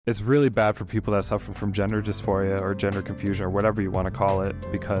It's really bad for people that suffer from gender dysphoria or gender confusion or whatever you want to call it,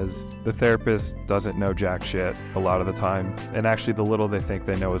 because the therapist doesn't know jack shit a lot of the time. And actually the little they think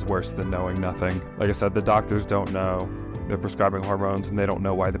they know is worse than knowing nothing. Like I said, the doctors don't know. They're prescribing hormones and they don't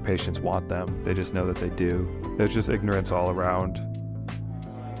know why the patients want them. They just know that they do. There's just ignorance all around.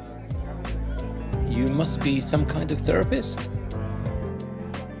 You must be some kind of therapist.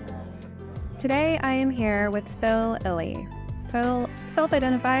 Today I am here with Phil Illy. Phil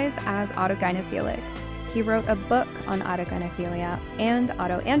self-identifies as autogynephilic. He wrote a book on autogynephilia and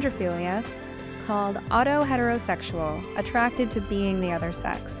autoandrophilia called Autoheterosexual, Attracted to Being the Other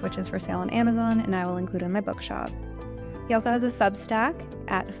Sex, which is for sale on Amazon, and I will include in my bookshop. He also has a Substack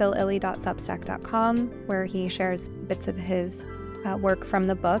at phililly.substack.com, where he shares bits of his work from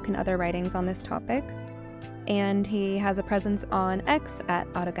the book and other writings on this topic. And he has a presence on X at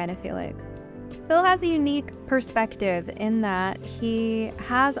autogynephilic. Phil has a unique perspective in that he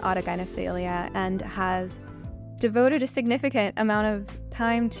has autogynephilia and has devoted a significant amount of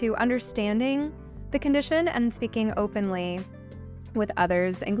time to understanding the condition and speaking openly with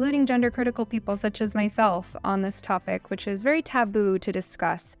others, including gender-critical people such as myself, on this topic, which is very taboo to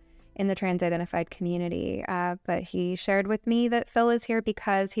discuss in the trans-identified community. But he shared with me that Phil is here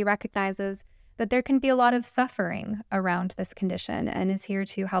because he recognizes that there can be a lot of suffering around this condition and is here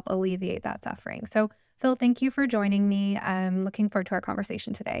to help alleviate that suffering. So, Phil, thank you for joining me. I'm looking forward to our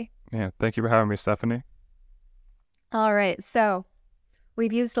conversation today. Yeah, thank you for having me, Stephanie. All right, so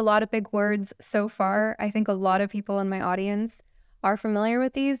we've used a lot of big words so far. I think a lot of people in my audience are familiar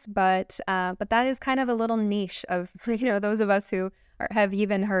with these, but that is kind of a little niche of, those of us who have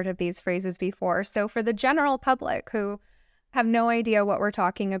even heard of these phrases before. So for the general public who have no idea what we're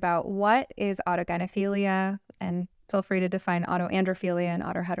talking about, what is autogynephilia? And feel free to define autoandrophilia and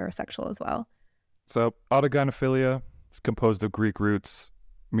autoheterosexual as well. So autogynephilia is composed of Greek roots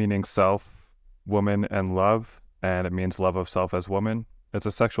meaning self, woman, and love, and it means love of self as woman. It's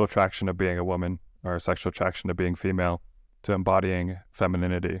a sexual attraction of being a woman, or a sexual attraction to being female, to embodying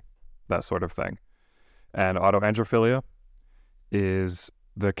femininity, that sort of thing. And autoandrophilia is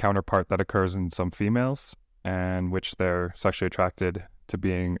the counterpart that occurs in some females, and which they're sexually attracted to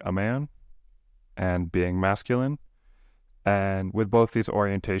being a man and being masculine. And with both these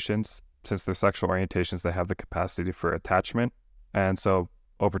orientations, since they're sexual orientations, they have the capacity for attachment. And so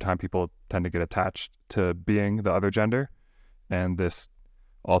over time, people tend to get attached to being the other gender. And this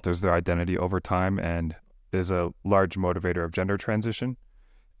alters their identity over time and is a large motivator of gender transition.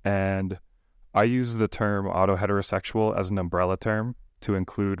 And I use the term autoheterosexual as an umbrella term to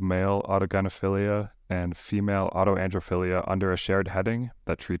include male autogynephilia and female autoandrophilia under a shared heading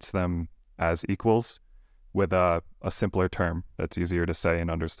that treats them as equals, with a simpler term that's easier to say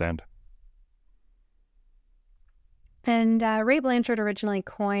and understand. And Ray Blanchard originally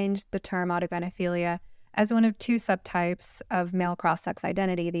coined the term autogynephilia as one of two subtypes of male cross-sex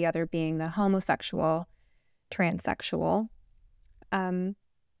identity, the other being the homosexual, transsexual. Now,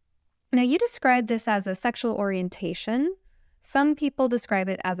 you describe this as a sexual orientation. Some people describe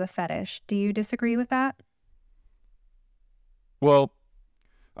it as a fetish. Do you disagree with that? Well,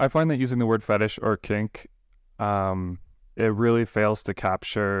 I find that using the word fetish or kink, it really fails to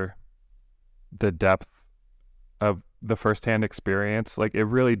capture the depth of the firsthand experience. Like, it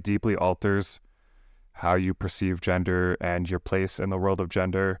really deeply alters how you perceive gender and your place in the world of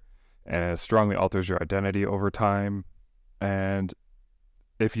gender, and it strongly alters your identity over time. And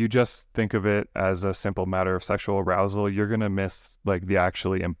if you just think of it as a simple matter of sexual arousal, you're going to miss like the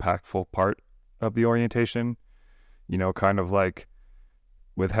actually impactful part of the orientation. Kind of like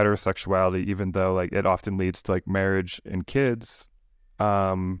with heterosexuality, even though like it often leads to like marriage and kids, it's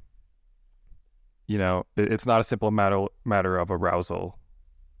not a simple matter of arousal.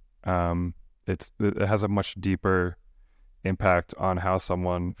 It has a much deeper impact on how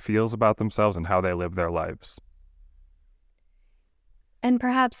someone feels about themselves and how they live their lives. And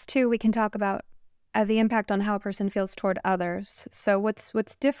perhaps, too, we can talk about the impact on how a person feels toward others. So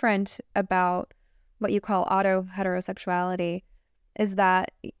what's different about what you call autoheterosexuality is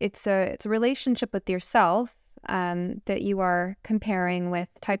that it's a relationship with yourself that you are comparing with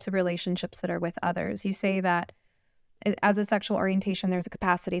types of relationships that are with others. You say that as a sexual orientation, there's a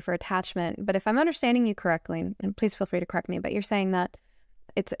capacity for attachment. But if I'm understanding you correctly, and please feel free to correct me, but you're saying that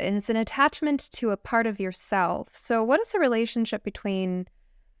it's an attachment to a part of yourself. So what is the relationship between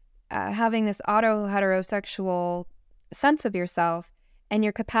having this auto-heterosexual sense of yourself and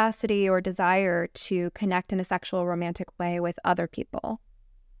your capacity or desire to connect in a sexual romantic way with other people?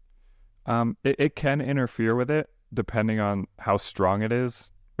 It can interfere with it depending on how strong it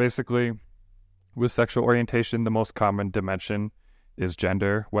is. Basically, with sexual orientation, the most common dimension is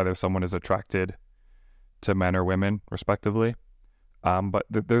gender, whether someone is attracted to men or women, respectively. But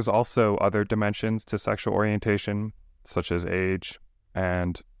there's also other dimensions to sexual orientation, such as age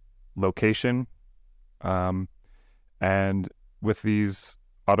and location. And with these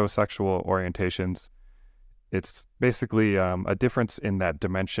autosexual orientations, it's basically a difference in that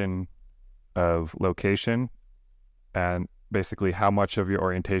dimension of location and basically how much of your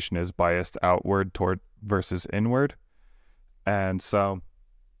orientation is biased outward toward versus inward. And so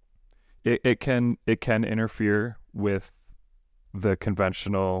it can interfere with the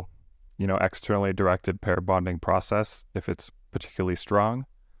conventional, externally directed pair bonding process if it's particularly strong.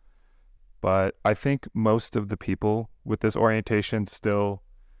 But I think most of the people with this orientation still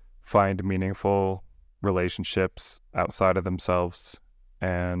find meaningful relationships outside of themselves,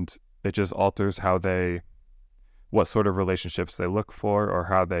 and it just alters what sort of relationships they look for or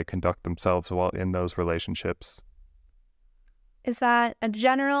how they conduct themselves while in those relationships. Is that a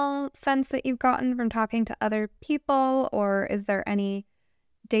general sense that you've gotten from talking to other people, or is there any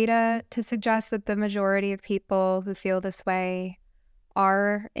data to suggest that the majority of people who feel this way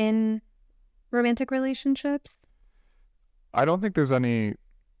are in romantic relationships? I don't think there's any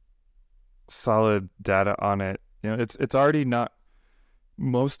solid data on it. It's already not.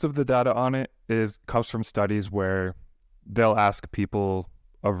 Most of the data on it comes from studies where they'll ask people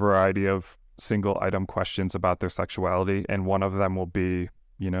a variety of single item questions about their sexuality, and one of them will be,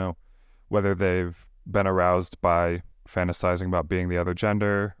 whether they've been aroused by fantasizing about being the other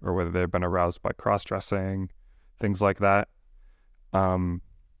gender, or whether they've been aroused by cross-dressing, things like that. So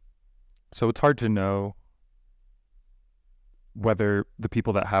it's hard to know whether the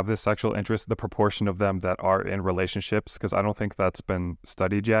people that have this sexual interest, the proportion of them that are in relationships, because I don't think that's been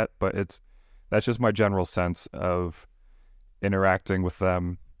studied yet, but that's just my general sense of interacting with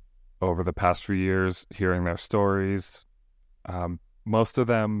them over the past few years, hearing their stories. Most of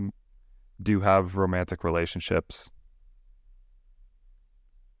them do have romantic relationships.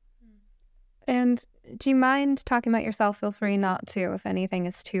 And do you mind talking about yourself? Feel free not to if anything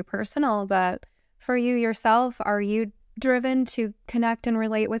is too personal, but for you yourself, are you driven to connect and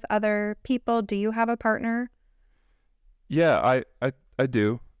relate with other people? Do you have a partner? Yeah, I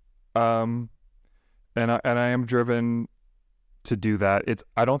do. And I am driven to do that.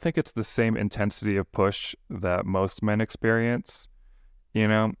 I don't think it's the same intensity of push that most men experience,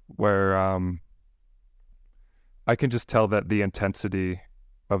 where I can just tell that the intensity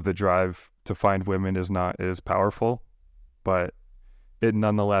of the drive to find women is not as powerful, but it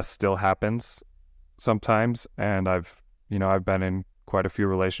nonetheless still happens sometimes. And I've been in quite a few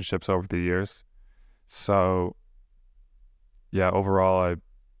relationships over the years. So yeah, overall, I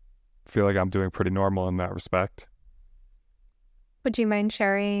feel like I'm doing pretty normal in that respect. Would you mind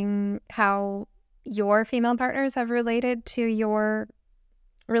sharing how your female partners have related to your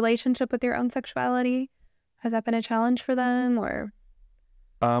relationship with your own sexuality? Has that been a challenge for them, or?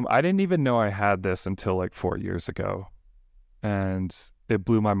 I didn't even know I had this until like 4 years ago. And it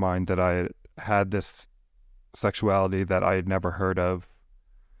blew my mind that I had this sexuality that I had never heard of.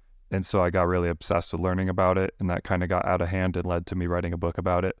 And so I got really obsessed with learning about it, and that kind of got out of hand and led to me writing a book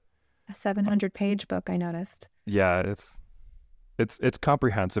about it. A 700-page book, I noticed. Yeah, it's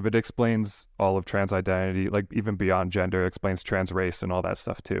comprehensive. It explains all of trans identity, like even beyond gender, it explains trans race and all that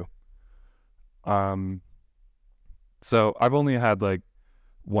stuff too. So I've only had like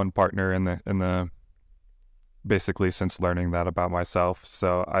one partner in the basically since learning that about myself,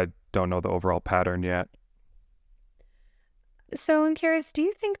 so I don't know the overall pattern yet. So I'm curious, do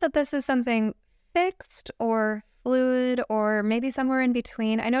you think that this is something fixed or fluid or maybe somewhere in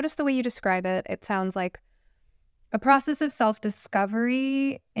between? I noticed the way you describe it, it sounds like a process of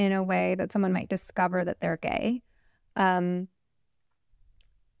self-discovery in a way that someone might discover that they're gay. When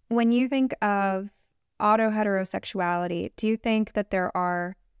you think of auto-heterosexuality, do you think that there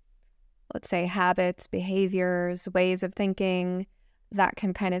are, let's say, habits, behaviors, ways of thinking that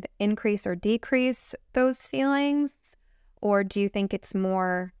can kind of increase or decrease those feelings? Or do you think it's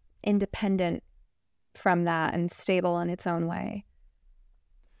more independent from that and stable in its own way?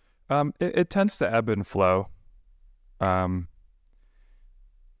 It tends to ebb and flow in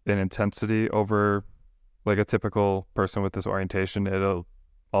intensity over, like a typical person with this orientation, it'll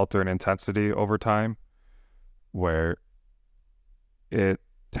alter in intensity over time, where it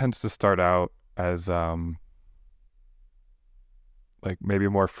tends to start out as like maybe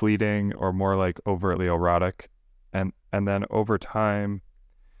more fleeting or more like overtly erotic, and then over time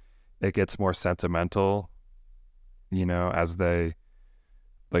it gets more sentimental, as they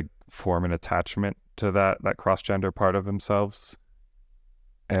like form an attachment to that cross-gender part of themselves.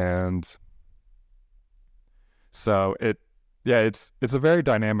 And so Yeah, it's a very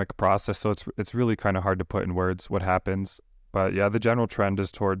dynamic process, so it's really kind of hard to put in words what happens. But yeah, the general trend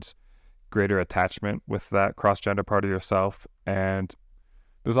is towards greater attachment with that cross-gender part of yourself. And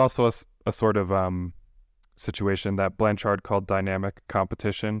there's also a sort of situation that Blanchard called dynamic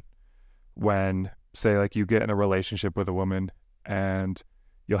competition, when, say, like you get in a relationship with a woman and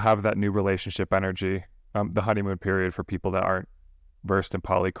you'll have that new relationship energy, the honeymoon period for people that aren't versed in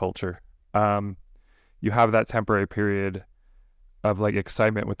polyculture. You have that temporary period of like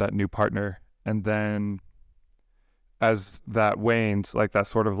excitement with that new partner, and then as that wanes, like that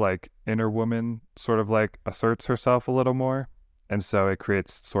sort of like inner woman sort of like asserts herself a little more, and so it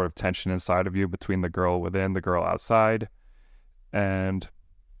creates sort of tension inside of you between the girl within, the girl outside, and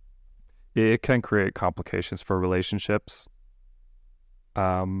it can create complications for relationships.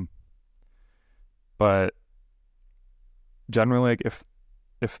 Um, but generally, like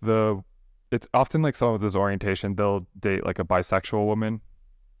if the it's often like someone with this orientation, they'll date like a bisexual woman,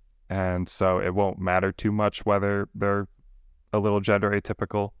 and so it won't matter too much whether they're a little gender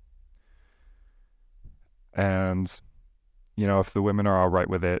atypical. And you know, if the women are all right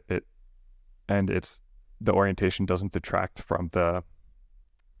with it and it's the orientation doesn't detract from the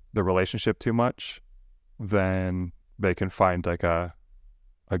relationship too much, then they can find like a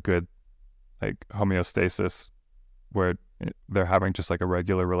good like homeostasis where they're having just like a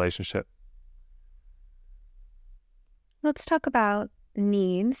regular relationship. Let's talk about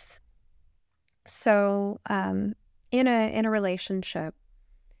needs. So, in a relationship,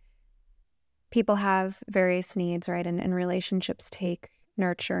 people have various needs, right? And relationships take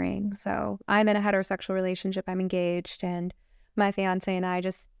nurturing. So, I'm in a heterosexual relationship. I'm engaged, and my fiance and I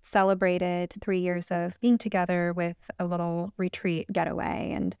just celebrated 3 years of being together with a little retreat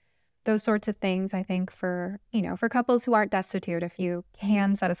getaway, and those sorts of things. I think for couples who aren't destitute, if you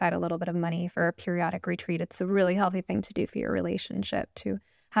can set aside a little bit of money for a periodic retreat, it's a really healthy thing to do for your relationship, to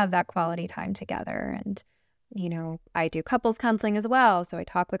have that quality time together. And I do couples counseling as well, so I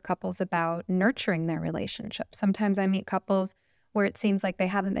talk with couples about nurturing their relationship. Sometimes I meet couples where it seems like they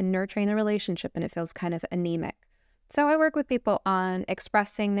haven't been nurturing the relationship and it feels kind of anemic. So I work with people on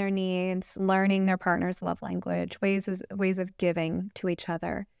expressing their needs, learning their partner's love language, ways of giving to each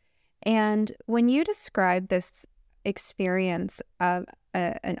other. And when you describe this experience of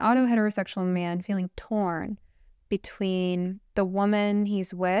an auto-heterosexual man feeling torn between the woman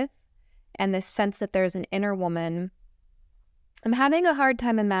he's with and the sense that there's an inner woman, I'm having a hard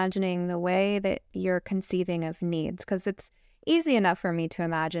time imagining the way that you're conceiving of needs, because it's easy enough for me to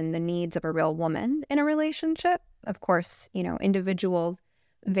imagine the needs of a real woman in a relationship. Of course, individuals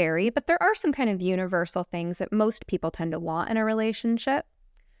vary, but there are some kind of universal things that most people tend to want in a relationship.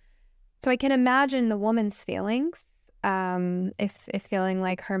 So I can imagine the woman's feelings, if feeling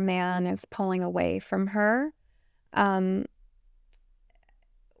like her man is pulling away from her.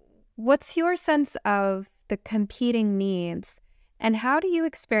 What's your sense of the competing needs, and how do you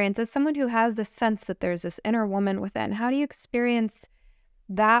experience, as someone who has the sense that there's this inner woman within, how do you experience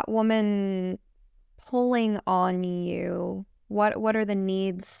that woman pulling on you? What are the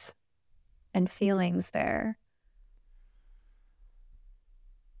needs and feelings there?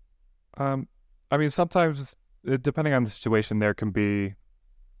 I mean, sometimes depending on the situation, there can be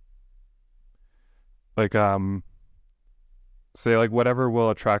like say like whatever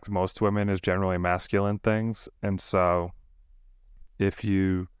will attract most women is generally masculine things, and so if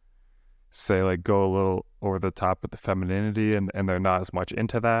you say like go a little over the top with the femininity and they're not as much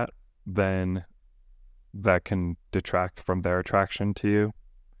into that, then that can detract from their attraction to you.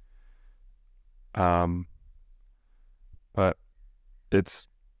 But it's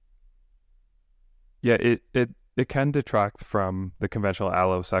yeah, it can detract from the conventional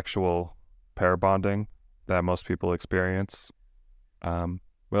allosexual pair bonding that most people experience. But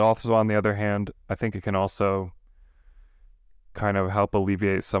also, on the other hand, I think it can also kind of help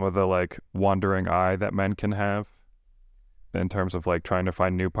alleviate some of the like wandering eye that men can have in terms of like trying to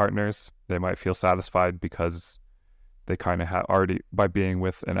find new partners. They might feel satisfied because they kind of have already, by being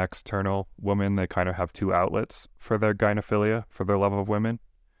with an external woman, they kind of have two outlets for their gynephilia, for their love of women.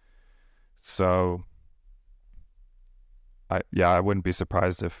 So I wouldn't be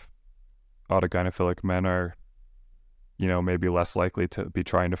surprised if autogynephilic men are, maybe less likely to be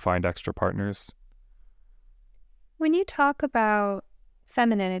trying to find extra partners. When you talk about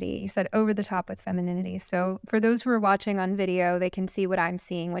femininity, you said over the top with femininity. So for those who are watching on video, they can see what I'm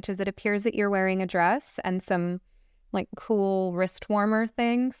seeing, which is it appears that you're wearing a dress and some like cool wrist warmer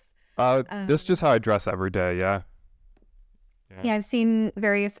things. This is just how I dress every day. Yeah. Yeah, I've seen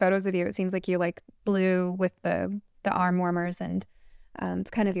various photos of you. It seems like you like blue with the arm warmers, and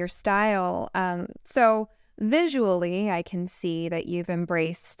it's kind of your style. So visually, I can see that you've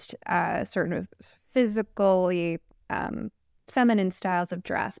embraced sort of physically feminine styles of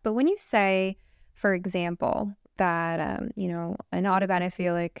dress. But when you say, for example, that, an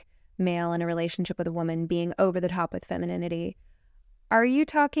autogynephilic male in a relationship with a woman being over the top with femininity, are you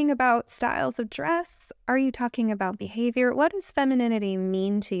talking about styles of dress? Are you talking about behavior? What does femininity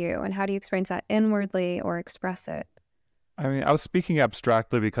mean to you, and how do you experience that inwardly or express it? I mean, I was speaking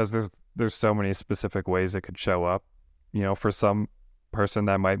abstractly because there's so many specific ways it could show up. For some person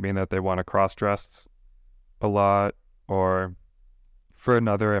that might mean that they want to cross dress a lot, or for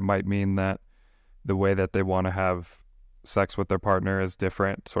another it might mean that the way that they want to have sex with their partner is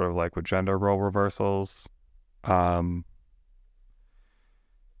different, sort of like with gender role reversals.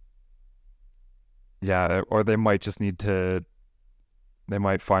 Yeah, or they might find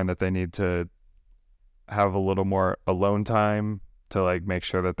that they need to have a little more alone time to like make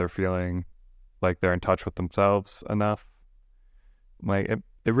sure that they're feeling like they're in touch with themselves enough. Like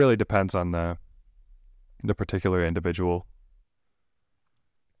it really depends on the particular individual.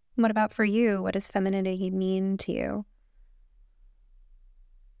 What about for you? What does femininity mean to you?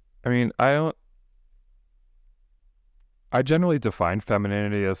 I mean, I generally define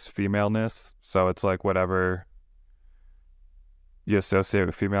femininity as femaleness, so it's like whatever you associate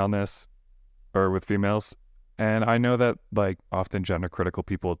with femaleness or with females. And I know that like often gender critical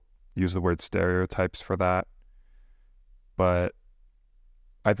people use the word stereotypes for that, but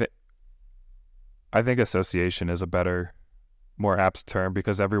I think association is a better, more apt term,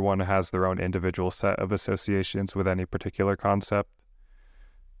 because everyone has their own individual set of associations with any particular concept.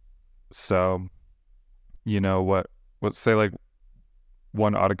 So, let's say like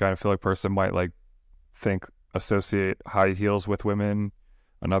one autogynephilic person might like associate high heels with women.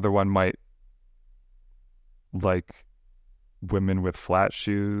 Another one might like women with flat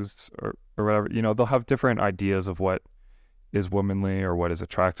shoes or whatever. They'll have different ideas of what is womanly or what is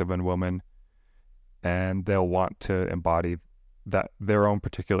attractive in women, and they'll want to embody that their own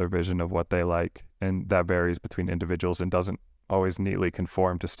particular vision of what they like, and that varies between individuals and doesn't always neatly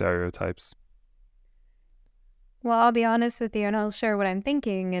conform to stereotypes. Well, I'll be honest with you, and I'll share what I'm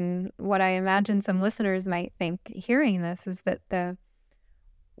thinking, and what I imagine some listeners might think hearing this is that the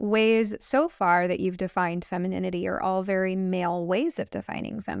ways so far that you've defined femininity are all very male ways of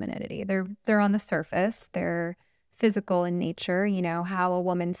defining femininity. They're on the surface, they're physical in nature, how a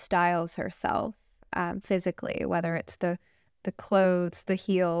woman styles herself physically, whether it's the clothes, the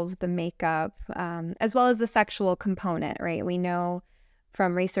heels, the makeup, as well as the sexual component, right? We know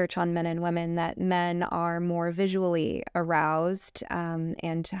from research on men and women that men are more visually aroused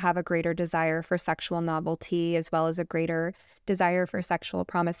and have a greater desire for sexual novelty, as well as a greater desire for sexual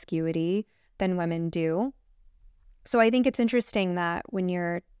promiscuity than women do. So I think it's interesting that when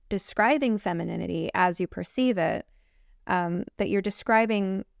you're describing femininity as you perceive it, that you're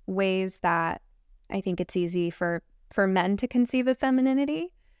describing ways that I think it's easy for men to conceive of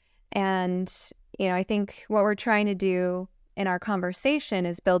femininity. And, I think what we're trying to do in our conversation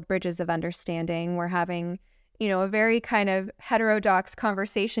is build bridges of understanding. We're having, a very kind of heterodox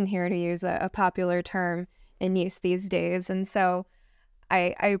conversation here, to use a popular term in use these days. And so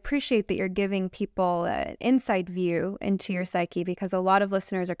I appreciate that you're giving people an inside view into your psyche, because a lot of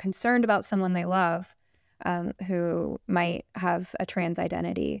listeners are concerned about someone they love who might have a trans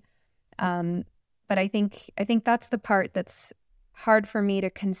identity. But I think that's the part that's hard for me to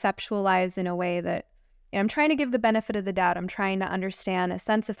conceptualize in a way that I'm trying to give the benefit of the doubt. I'm trying to understand a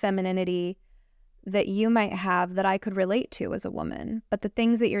sense of femininity that you might have that I could relate to as a woman. But the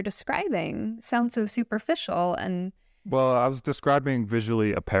things that you're describing sound so superficial. And well, I was describing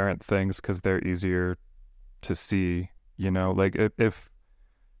visually apparent things because they're easier to see, like if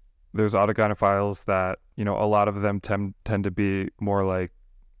there's autogynephiles that, a lot of them tend to be more like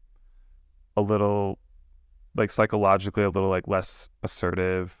a little, like psychologically a little like less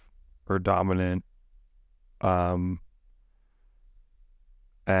assertive or dominant. And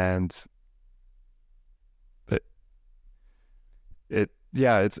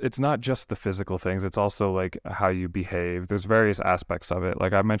it's not just the physical things, it's also like how you behave. There's various aspects of it.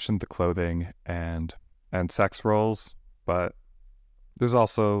 Like I mentioned the clothing and sex roles, but there's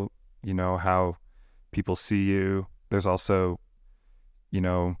also, how people see you. There's also,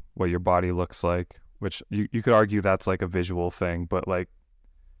 what your body looks like, which you could argue that's like a visual thing, but like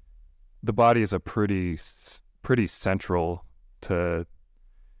the body is a pretty central to,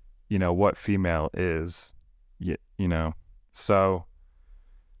 what female is, so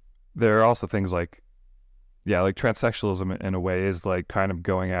there are also things like, like transsexualism in a way is like kind of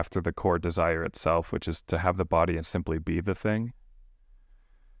going after the core desire itself, which is to have the body and simply be the thing.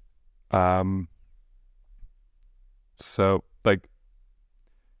 So like,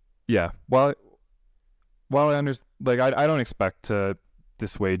 yeah, while I understand, like, I don't expect to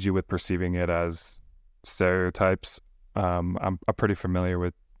dissuade you with perceiving it as stereotypes. I'm pretty familiar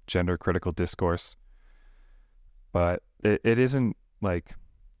with gender critical discourse, but it isn't like,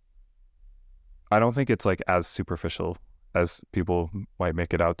 I don't think it's like as superficial as people might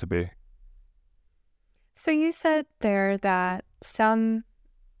make it out to be. So you said there that some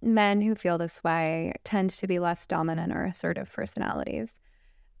men who feel this way tend to be less dominant or assertive personalities.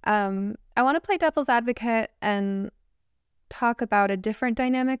 I want to play devil's advocate and talk about a different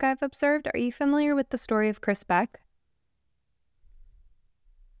dynamic I've observed. Are you familiar with the story of Chris Beck?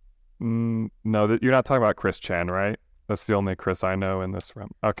 No, you're not talking about Chris Chan, right? That's the only Chris I know in this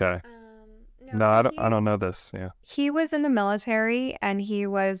room. Okay. No, I don't know this. Yeah. He was in the military, and he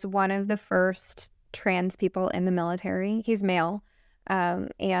was one of the first trans people in the military. He's male.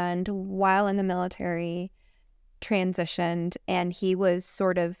 And while in the military, transitioned, and he was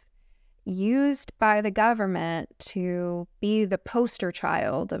sort of used by the government to be the poster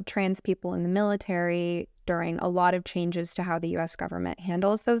child of trans people in the military during a lot of changes to how the U.S. government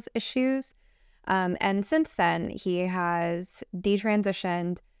handles those issues. And since then, he has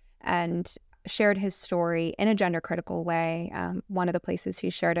detransitioned and shared his story in a gender critical way. One of the places he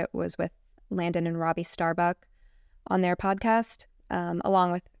shared it was with Landon and Robbie Starbuck on their podcast,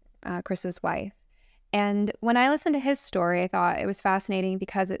 along with Chris's wife. And when I listened to his story, I thought it was fascinating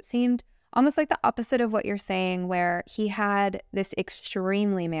because it seemed almost like the opposite of what you're saying, where he had this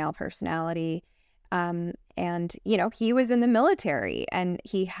extremely male personality. And, you know, he was in the military, and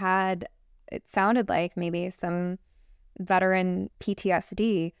he had, it sounded like maybe some veteran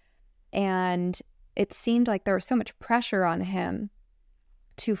PTSD. And it seemed like there was so much pressure on him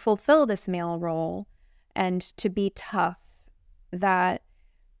to fulfill this male role and to be tough, that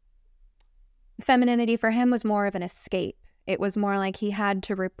femininity for him was more of an escape. It was more like he had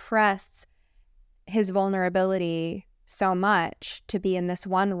to repress his vulnerability so much to be in this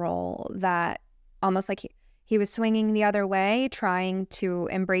one role, that almost like he was swinging the other way, trying to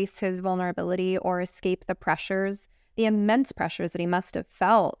embrace his vulnerability or escape the pressures, the immense pressures that he must have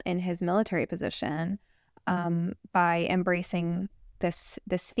felt in his military position, by embracing this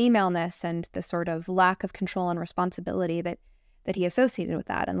femaleness and the sort of lack of control and responsibility that he associated with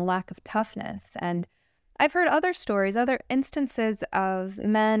that, and the lack of toughness. And I've heard other stories, other instances of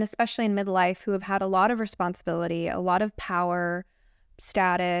men, especially in midlife, who have had a lot of responsibility, a lot of power,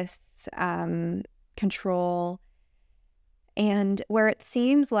 status, control, and where it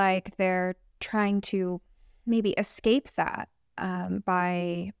seems like they're trying to maybe escape that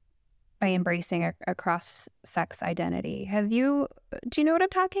by embracing a cross-sex identity. Do you know what I'm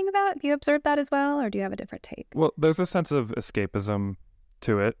talking about? Have you observed that as well, or do you have a different take? Well, there's a sense of escapism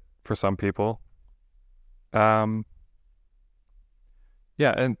to it for some people. Yeah,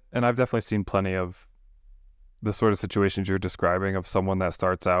 and I've definitely seen plenty of the sort of situations you're describing, of someone that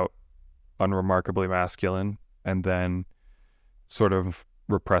starts out unremarkably masculine and then sort of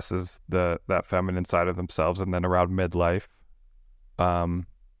represses that feminine side of themselves, and then around midlife,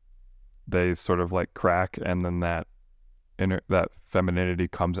 they sort of like crack, and then that femininity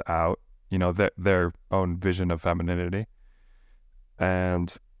comes out, you know, their own vision of femininity,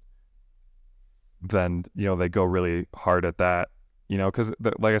 and then, you know, they go really hard at that, you know, because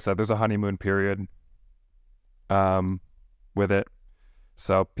like I said, there's a honeymoon period with it,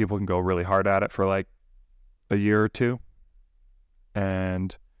 so people can go really hard at it for like a year or two,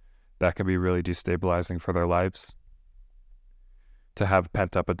 and that can be really destabilizing for their lives, to have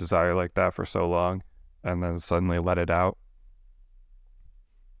pent up a desire like that for so long and then suddenly let it out.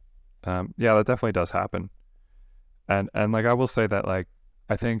 Yeah, that definitely does happen. And like, I will say that, like,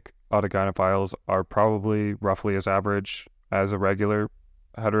 I think autogynephiles are probably roughly as average as a regular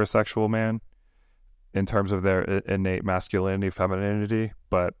heterosexual man in terms of their innate masculinity, femininity,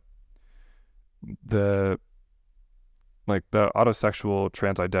 but the autosexual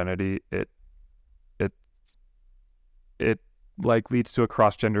trans identity, it like leads to a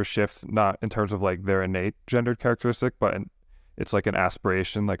cross-gender shift, not in terms of like their innate gendered characteristic, but it's like an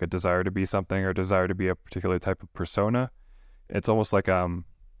aspiration, like a desire to be something, or desire to be a particular type of persona. It's almost like a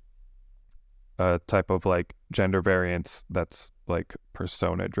type of like gender variance that's like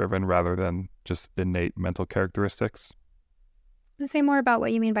persona driven rather than just innate mental characteristics. Say more about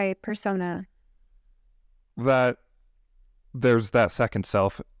what you mean by persona. That there's that second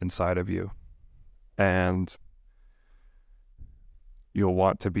self inside of you, and you'll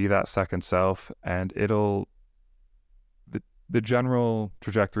want to be that second self, and the general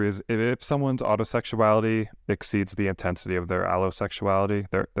trajectory is, if someone's autosexuality exceeds the intensity of their allosexuality,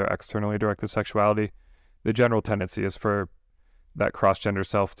 their externally directed sexuality, the general tendency is for that cross-gender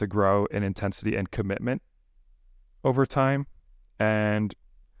self to grow in intensity and commitment over time, and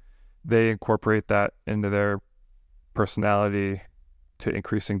they incorporate that into their personality to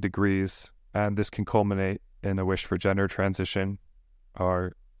increasing degrees, and this can culminate in a wish for gender transition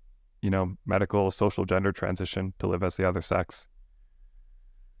or, medical, social gender transition to live as the other sex.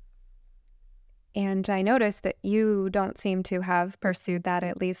 And I noticed that you don't seem to have pursued that,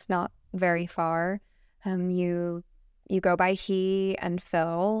 at least not very far. You go by he and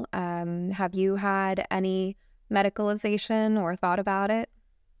Phil. Have you had any medicalization or thought about it?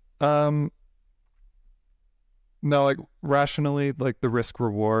 No, like rationally, like the risk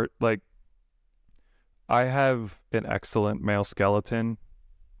reward, like I have an excellent male skeleton.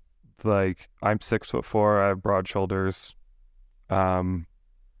 Like I'm 6'4", I have broad shoulders.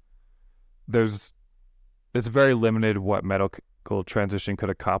 It's very limited what medical transition could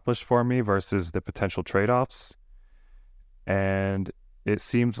accomplish for me versus the potential trade-offs. And it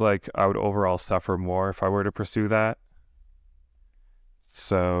seems like I would overall suffer more if I were to pursue that.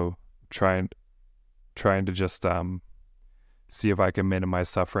 So trying to just see if I can minimize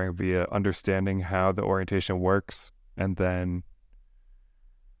suffering via understanding how the orientation works, and then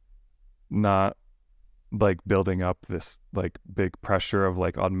not like building up this like big pressure of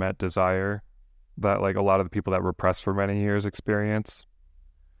like unmet desire that like a lot of the people that repress for many years experience.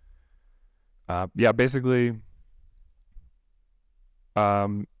 Basically,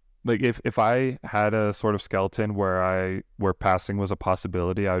 like if I had a sort of skeleton where passing was a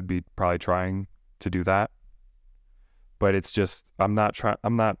possibility, I would be probably trying to do that. But it's just I'm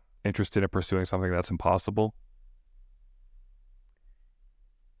not interested in pursuing something that's impossible.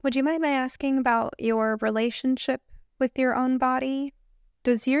 Would you mind my asking about your relationship with your own body?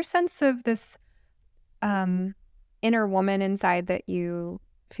 Does your sense of this inner woman inside that you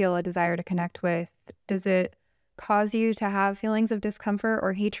feel a desire to connect with, does it cause you to have feelings of discomfort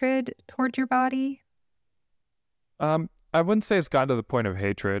or hatred towards your body? I wouldn't say it's gotten to the point of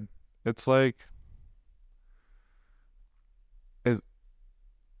hatred. It's like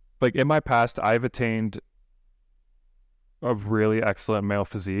in my past, I've attained a really excellent male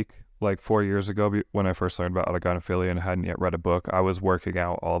physique. Like 4 years ago, when I first learned about autogynephilia and hadn't yet read a book, I was working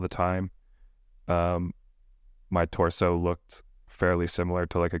out all the time. My torso looked fairly similar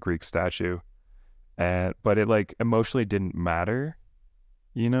to like a Greek statue, but it like emotionally didn't matter.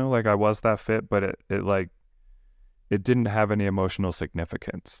 Like I was that fit, but it didn't have any emotional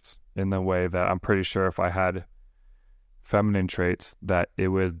significance in the way that I'm pretty sure if I had feminine traits that it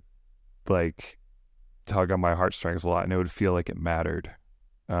would like tug on my heartstrings a lot and it would feel like it mattered.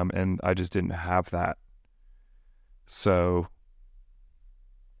 And I just didn't have that. So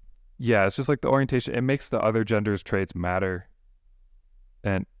yeah, it's just like the orientation, it makes the other gender's traits matter,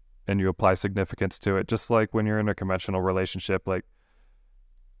 and you apply significance to it. Just like when you're in a conventional relationship, like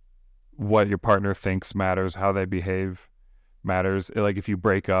what your partner thinks matters, how they behave matters. Like if you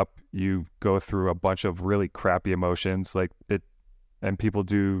break up, you go through a bunch of really crappy emotions, and people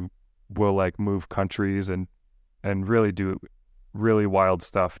will like move countries and really do really wild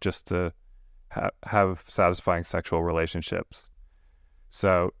stuff just to have satisfying sexual relationships.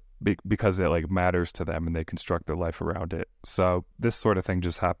 So because it like matters to them and they construct their life around it. So this sort of thing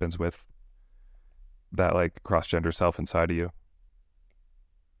just happens with that like cross-gender self inside of you.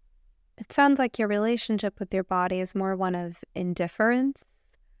 It sounds like your relationship with your body is more one of indifference,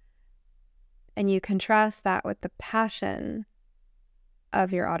 and you contrast that with the passion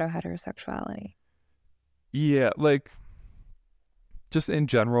of your autoheterosexuality. Yeah, like just in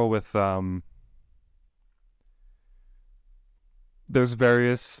general with there's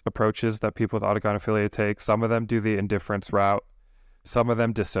various approaches that people with autogynephilia take. Some of them do the indifference route. Some of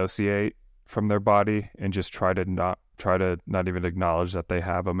them dissociate from their body and just try to not even acknowledge that they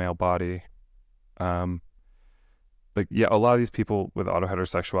have a male body. A lot of these people with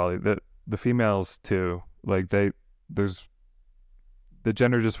autoheterosexuality, the females too, like the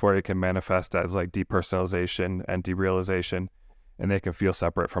gender dysphoria can manifest as like depersonalization and derealization, and they can feel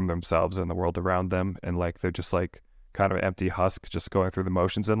separate from themselves and the world around them, and like they're just like kind of an empty husk just going through the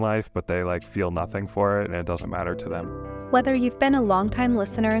motions in life, but they like feel nothing for it and it doesn't matter to them. Whether you've been a longtime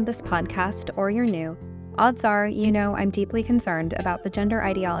listener in this podcast or you're new, odds are you know I'm deeply concerned about the gender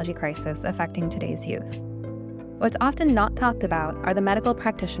ideology crisis affecting today's youth. What's often not talked about are the medical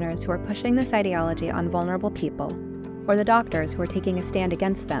practitioners who are pushing this ideology on vulnerable people, or the doctors who are taking a stand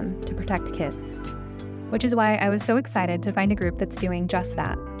against them to protect kids. Which is why I was so excited to find a group that's doing just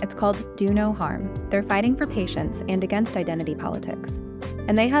that. It's called Do No Harm. They're fighting for patients and against identity politics.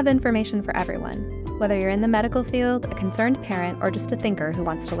 And they have information for everyone, whether you're in the medical field, a concerned parent, or just a thinker who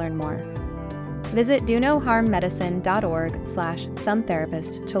wants to learn more. Visit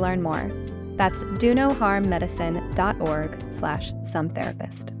donoharmmedicine.org/sometherapist to learn more. That's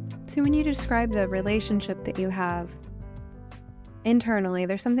donoharmmedicine.org/sometherapist. So when you describe the relationship that you have internally,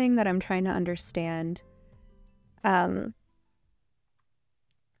 there's something that I'm trying to understand. So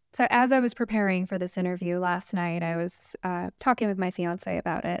as I was preparing for this interview last night, I was talking with my fiance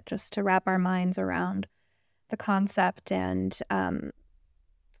about it, just to wrap our minds around the concept, and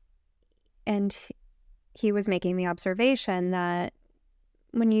he was making the observation that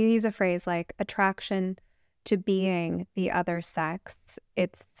when you use a phrase like attraction to being the other sex,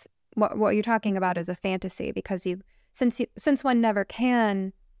 it's what you're talking about is a fantasy, because since one never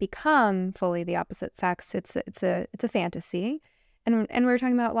can become fully the opposite sex, it's a fantasy. And we're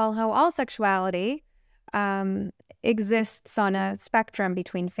talking about, well, how all sexuality exists on a spectrum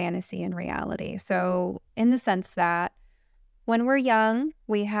between fantasy and reality. So in the sense that when we're young,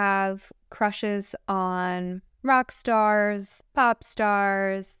 we have crushes on rock stars, pop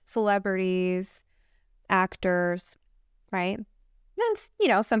stars, celebrities, actors, right? And,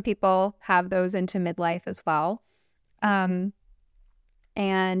 some people have those into midlife as well. And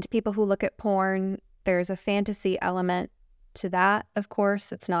people who look at porn, there's a fantasy element to that, of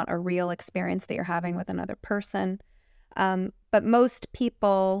course. It's not a real experience that you're having with another person. But most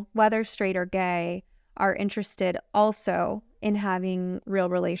people, whether straight or gay, are interested also in having real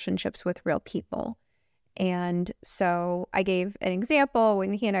relationships with real people. And so I gave an example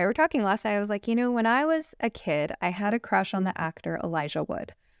when he and I were talking last night. I was like, when I was a kid, I had a crush on the actor Elijah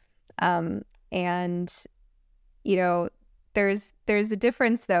Wood. And, there's a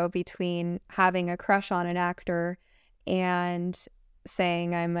difference, though, between having a crush on an actor and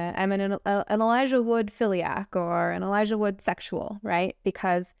saying I'm an Elijah Wood philiac or an Elijah Wood sexual, right?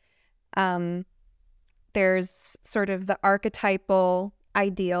 Because there's sort of the archetypal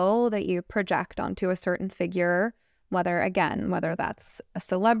ideal that you project onto a certain figure, whether that's a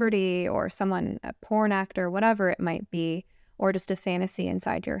celebrity or someone, a porn actor, whatever it might be, or just a fantasy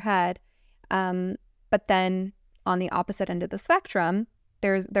inside your head. But then on the opposite end of the spectrum,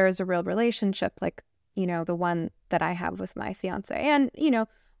 there's a real relationship, like, the one that I have with my fiance. And,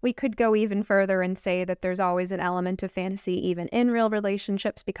 we could go even further and say that there's always an element of fantasy even in real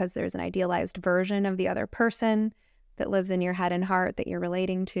relationships, because there's an idealized version of the other person that lives in your head and heart that you're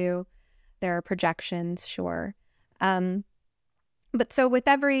relating to. There are projections, sure. But so with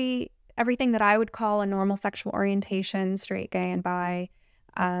everything that I would call a normal sexual orientation, straight, gay, and bi,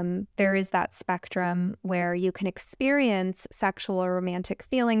 there is that spectrum where you can experience sexual or romantic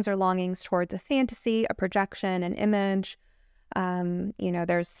feelings or longings towards a fantasy, a projection, an image.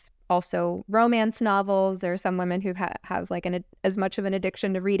 There's also romance novels. There are some women who have like as much of an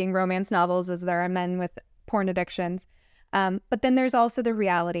addiction to reading romance novels as there are men with porn addictions. But then there's also the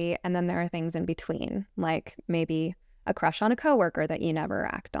reality, and then there are things in between, like maybe a crush on a coworker that you never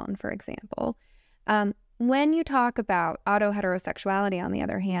act on, for example. When you talk about autoheterosexuality, on the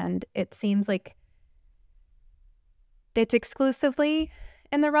other hand, it seems like it's exclusively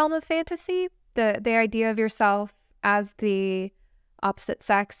in the realm of fantasy, the idea of yourself as the opposite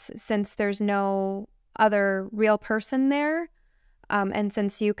sex, since there's no other real person there, and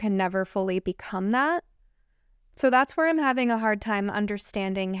since you can never fully become that. So that's where I'm having a hard time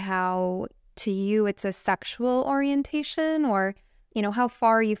understanding how, to you, it's a sexual orientation, or how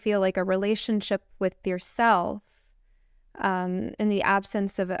far you feel like a relationship with yourself in the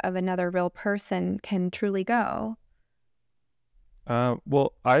absence of another real person can truly go.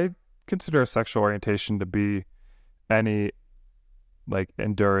 Well, I consider a sexual orientation to be any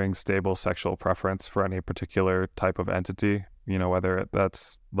enduring, stable sexual preference for any particular type of entity, whether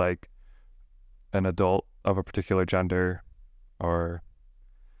that's like an adult of a particular gender, or,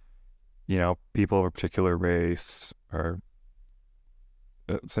 people of a particular race, or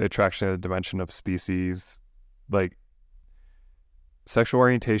say attraction in the dimension of species. Like, sexual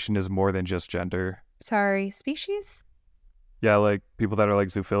orientation is more than just gender. Sorry, species? Yeah, like people that are like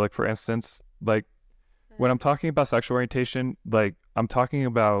zoophilic, for instance. Like, when I'm talking about sexual orientation, like, I'm talking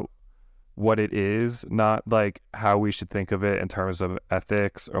about what it is, not like how we should think of it in terms of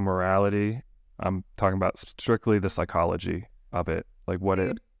ethics or morality. I'm talking about strictly the psychology of it, like what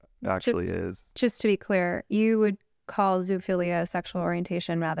it actually is. Just to be clear, you would call zoophilia a sexual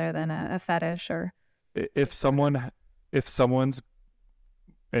orientation rather than a fetish, or if someone had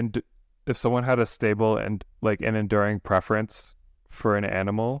a stable and like an enduring preference for an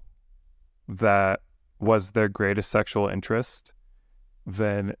animal that was their greatest sexual interest,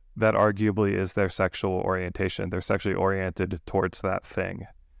 then that arguably is their sexual orientation. They're sexually oriented towards that thing.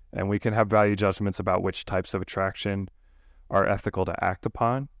 And we can have value judgments about which types of attraction are ethical to act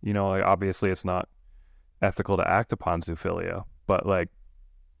upon. You know, like obviously it's not ethical to act upon zoophilia, but like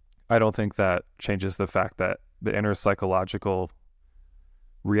I don't think that changes the fact that the inner psychological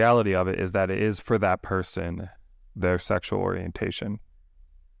reality of it is that it is for that person, their sexual orientation.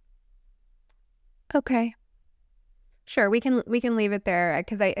 Okay. Sure, we can leave it there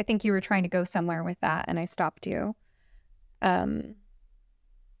because I think you were trying to go somewhere with that and I stopped you. Um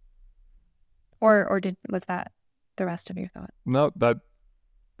or was that the rest of your thought? No, that's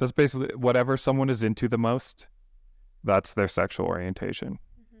basically whatever someone is into the most, that's their sexual orientation.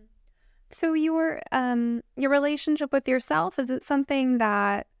 So your relationship with yourself, is it something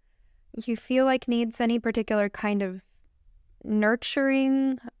that you feel like needs any particular kind of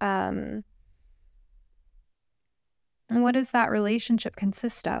nurturing? And what does that relationship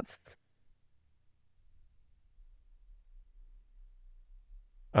consist of?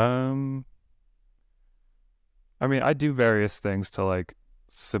 I mean, I do various things to like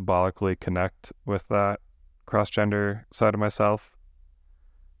symbolically connect with that cross-gender side of myself.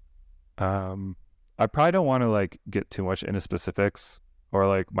 I probably don't want to like get too much into specifics or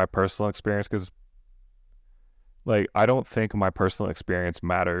like my personal experience because like I don't think my personal experience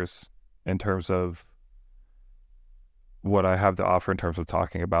matters in terms of what I have to offer in terms of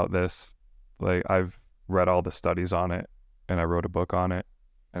talking about this. Like I've read all the studies on it and I wrote a book on it.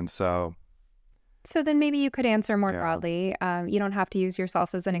 And so So then maybe you could answer more Yeah. broadly. You don't have to use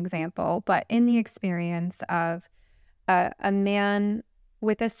yourself as an example, but in the experience of a man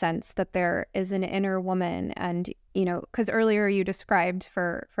with a sense that there is an inner woman, and you know, because earlier you described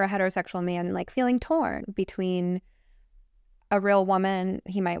for a heterosexual man like feeling torn between a real woman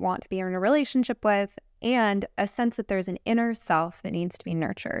he might want to be in a relationship with and a sense that there's an inner self that needs to be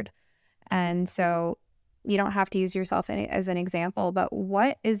nurtured. And so you don't have to use yourself as an example, but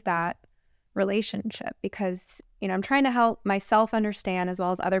what is that relationship? Because, you know, I'm trying to help myself understand as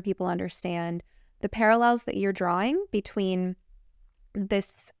well as other people understand the parallels that you're drawing between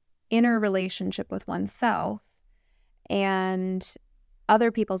this inner relationship with oneself and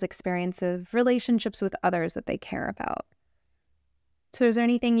other people's experience of relationships with others that they care about. So is there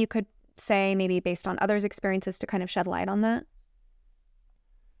anything you could say maybe based on others' experiences to kind of shed light on that?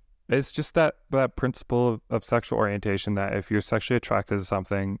 it's just that principle of sexual orientation that if you're sexually attracted to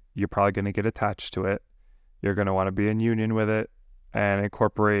something, you're probably going to get attached to it. You're going to want to be in union with it and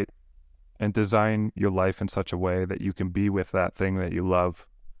incorporate and design your life in such a way that you can be with that thing that you love.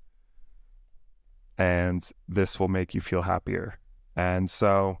 And this will make you feel happier. And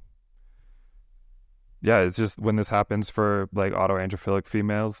so, yeah, it's just when this happens for like autoandrophilic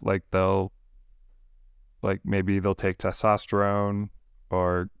females, like maybe they'll take testosterone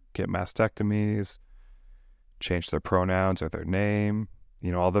or get mastectomies, change their pronouns or their name,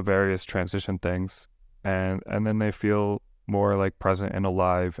 you know, all the various transition things. And then they feel more like present and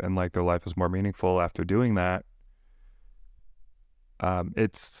alive and like their life is more meaningful after doing that. I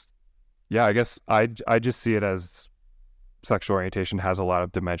guess I just see it as sexual orientation has a lot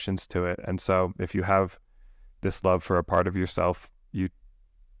of dimensions to it. And so if you have this love for a part of yourself, you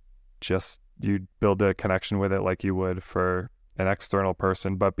build a connection with it like you would for an external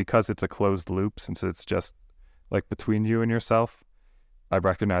person. But because it's a closed loop, since it's just like between you and yourself, I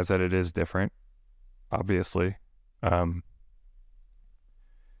recognize that it is different, obviously. And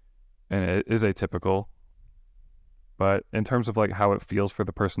it is atypical. But in terms of like how it feels for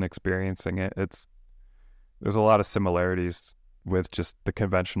the person experiencing it, there's a lot of similarities with just the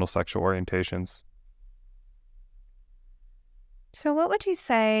conventional sexual orientations. So what would you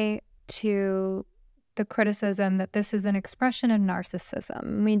say to the criticism that this is an expression of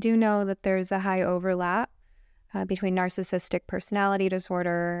narcissism? We do know that there's a high overlap between narcissistic personality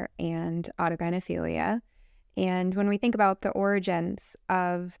disorder and autogynephilia. And when we think about the origins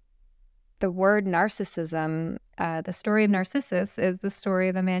of the word narcissism, the story of Narcissus is the story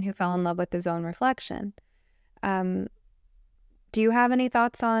of a man who fell in love with his own reflection. Do you have any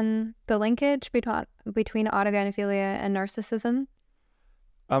thoughts on the linkage between autogynephilia and narcissism?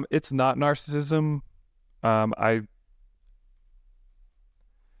 It's not narcissism. I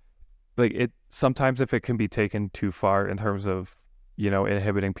like it sometimes if it can be taken too far in terms of, you know,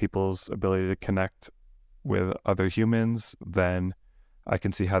 inhibiting people's ability to connect with other humans, then I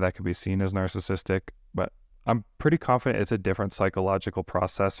can see how that could be seen as narcissistic. But I'm pretty confident it's a different psychological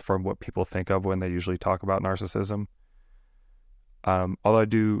process from what people think of when they usually talk about narcissism. Although I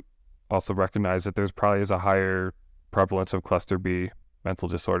do also recognize that there's probably is a higher prevalence of cluster B mental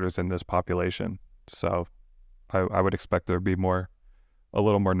disorders in this population. So I would expect there to be a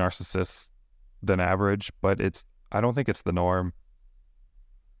little more narcissists than average, but I don't think it's the norm.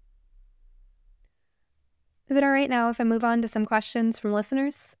 Is it all right now if I move on to some questions from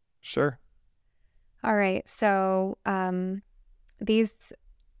listeners? Sure. All right. So these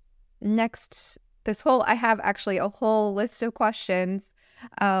next, I have actually a whole list of questions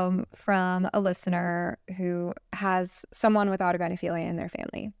from a listener who has someone with autogynephilia in their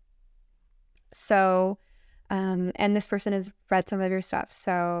family. So, and this person has read some of your stuff.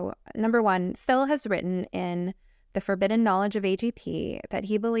 So, number one, Phil has written in The Forbidden Knowledge of AGP that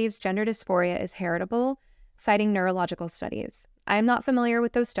he believes gender dysphoria is heritable, citing neurological studies. I am not familiar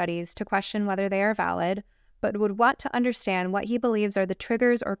with those studies to question whether they are valid, but would want to understand what he believes are the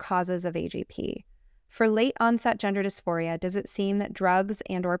triggers or causes of AGP. For late onset gender dysphoria, does it seem that drugs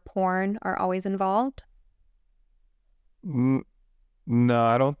and/or porn are always involved? No,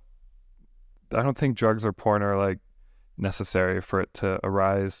 I don't think drugs or porn are like necessary for it to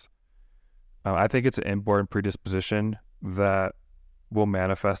arise. I think it's an inborn predisposition that will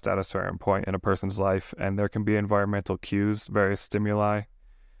manifest at a certain point in a person's life, and there can be environmental cues, various stimuli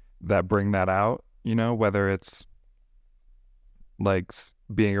that bring that out, whether it's like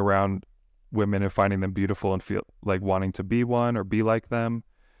being around women and finding them beautiful and feel like wanting to be one or be like them,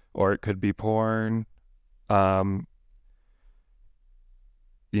 or it could be porn, like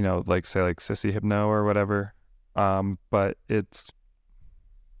say like sissy hypno or whatever. But it's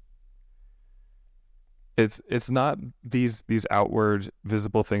not these outward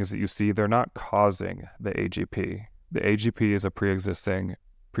visible things that you see. They're not causing the AGP. The AGP is a pre-existing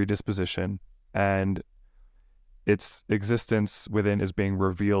predisposition, and its existence within is being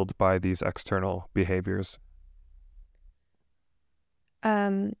revealed by these external behaviors.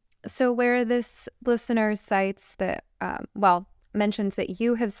 So where this listener cites that, mentions that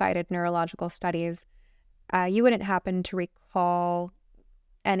you have cited neurological studies, you wouldn't happen to recall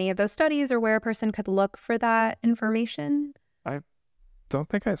any of those studies or where a person could look for that information? I don't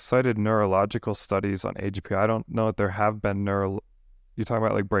think I cited neurological studies on AGP. I don't know if there have been you talking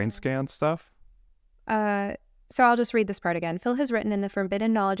about like brain scan stuff? So I'll just read this part again. Phil has written in The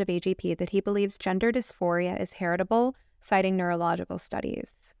Forbidden Knowledge of AGP that he believes gender dysphoria is heritable, citing neurological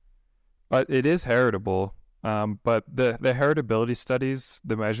studies. It is heritable, but the heritability studies,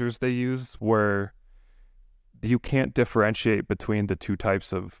 the measures they use were you can't differentiate between the two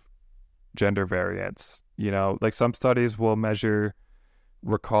types of gender variants. Like some studies will measure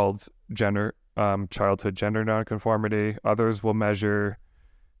recalled childhood gender nonconformity. Others will measure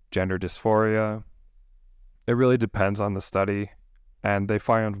gender dysphoria. It really depends on the study, and they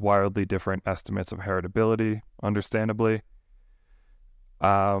find wildly different estimates of heritability, understandably.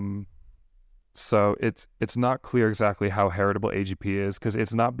 So it's not clear exactly how heritable AGP is because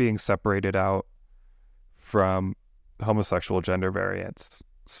it's not being separated out from homosexual gender variants.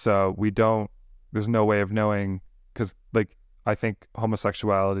 So there's no way of knowing, because like I think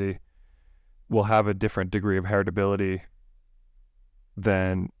homosexuality will have a different degree of heritability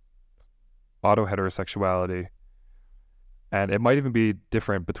than autoheterosexuality, and it might even be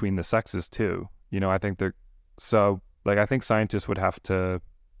different between the sexes too. I think I think scientists would have to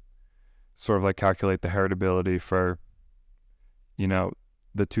sort of like calculate the heritability for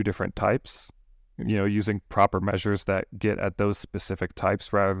the two different types, using proper measures that get at those specific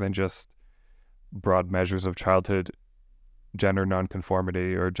types rather than just broad measures of childhood gender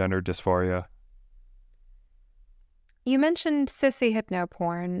nonconformity or gender dysphoria. You mentioned sissy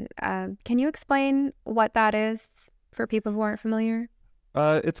hypnoporn. Can you explain what that is for people who aren't familiar?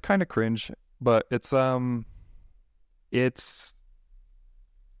 It's kind of cringe, but it's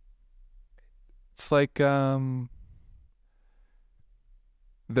like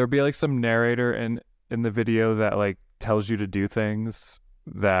there'll be like some narrator in the video that like tells you to do things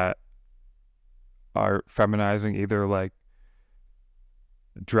that are feminizing, either like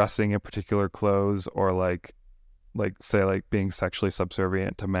dressing in particular clothes or like say like being sexually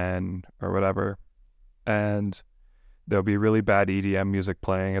subservient to men or whatever. And there'll be really bad EDM music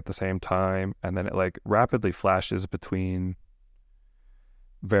playing at the same time, and then it like rapidly flashes between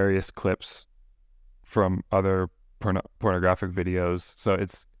various clips from other pornographic videos. So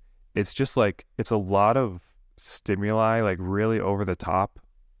it's just like it's a lot of stimuli, like really over the top,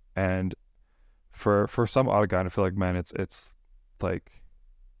 and for some autogynephilic men it's like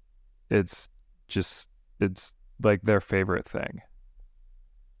it's like their favorite thing.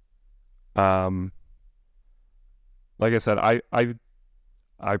 Like I said, I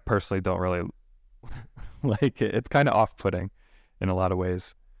personally don't really like it. It's kind of off-putting in a lot of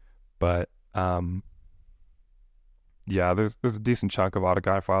ways, but yeah, there's a decent chunk of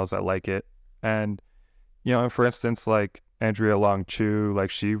autogynephiles that like it. And for instance, like Andrea Long Chu, like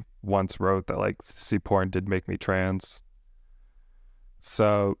she once wrote that like see porn did make me trans.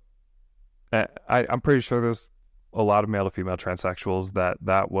 So I'm pretty sure there's a lot of male to female transsexuals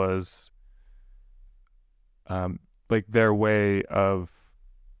that was like their way of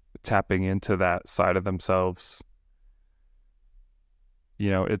tapping into that side of themselves.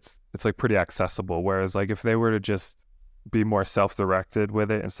 It's like pretty accessible. Whereas like if they were to just be more self-directed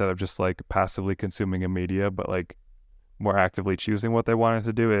with it instead of just like passively consuming a media, but like more actively choosing what they wanted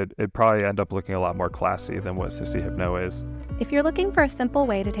to do, it'd probably end up looking a lot more classy than what Sissy Hypno is. If you're looking for a simple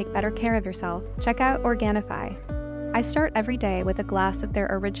way to take better care of yourself, check out Organifi. I start every day with a glass of their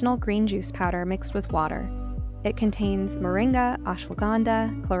original green juice powder mixed with water. It contains moringa,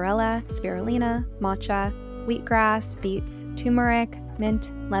 ashwagandha, chlorella, spirulina, matcha, wheatgrass, beets, turmeric,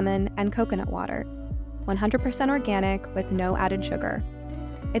 mint, lemon, and coconut water. 100% organic with no added sugar.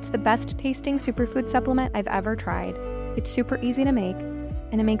 It's the best tasting superfood supplement I've ever tried. It's super easy to make,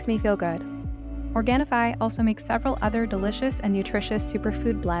 and it makes me feel good. Organifi also makes several other delicious and nutritious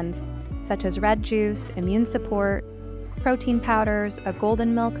superfood blends, such as red juice, immune support, protein powders, a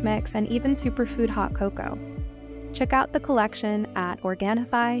golden milk mix, and even superfood hot cocoa. Check out the collection at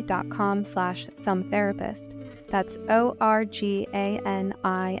Organifi.com/sometherapist. That's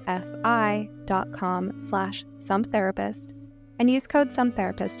Organifi.com/sometherapist. And use code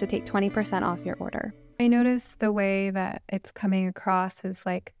sometherapist to take 20% off your order. I notice the way that it's coming across is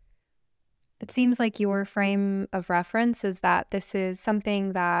like, it seems like your frame of reference is that this is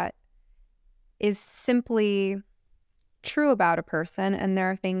something that is simply true about a person, and there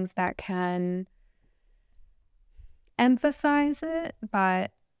are things that can emphasize it,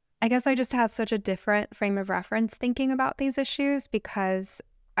 but I guess I just have such a different frame of reference thinking about these issues because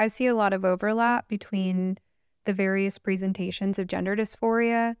I see a lot of overlap between the various presentations of gender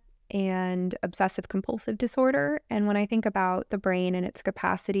dysphoria and obsessive compulsive disorder. And when I think about the brain and its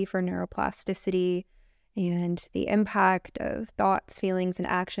capacity for neuroplasticity and the impact of thoughts, feelings, and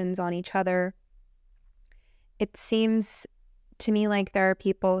actions on each other, it seems to me like there are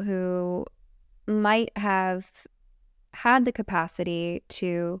people who might have had the capacity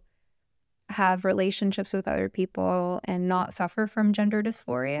to have relationships with other people and not suffer from gender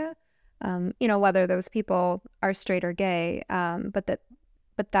dysphoria, whether those people are straight or gay, but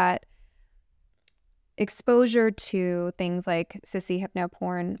that exposure to things like sissy hypno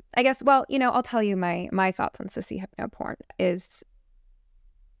porn, I guess, I'll tell you my thoughts on sissy hypno porn is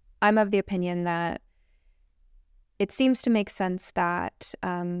I'm of the opinion that it seems to make sense that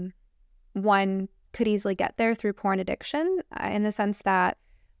one could easily get there through porn addiction, in the sense that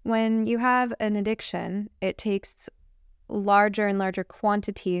when you have an addiction, it takes larger and larger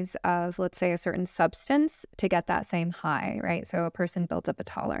quantities of, let's say, a certain substance to get that same high, right? So a person builds up a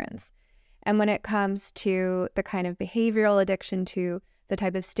tolerance. And when it comes to the kind of behavioral addiction to the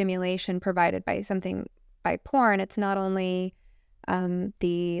type of stimulation provided by porn, it's not only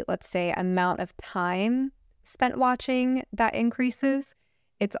the, let's say, amount of time spent watching that increases,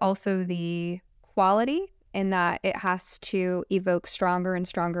 it's also the quality, in that it has to evoke stronger and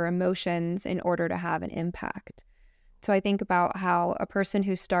stronger emotions in order to have an impact. So I think about how a person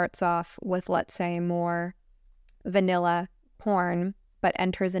who starts off with, let's say, more vanilla porn, but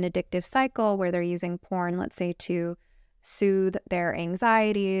enters an addictive cycle where they're using porn, let's say, to soothe their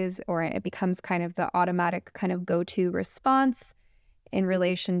anxieties, or it becomes kind of the automatic kind of go-to response in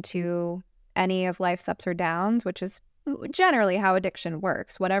relation to any of life's ups or downs, which is generally how addiction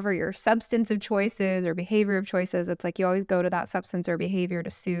works. Whatever your substance of choices or behavior of choices, it's like you always go to that substance or behavior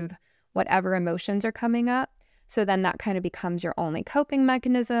to soothe whatever emotions are coming up. So then that kind of becomes your only coping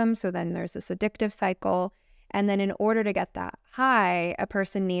mechanism. So then there's this addictive cycle. And then in order to get that high, a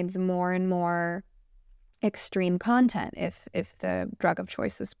person needs more and more extreme content if the drug of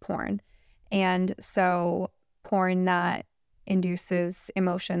choice is porn. And so porn that induces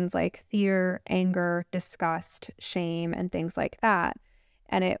emotions like fear, anger, disgust, shame, and things like that.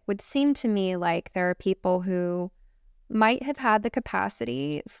 And it would seem to me like there are people who might have had the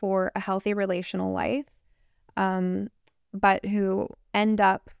capacity for a healthy relational life, but who end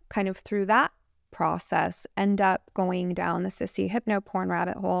up kind of through that process, end up going down the sissy hypno porn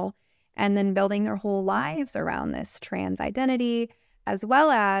rabbit hole and then building their whole lives around this trans identity, as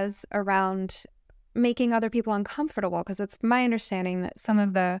well as around making other people uncomfortable, because it's my understanding that some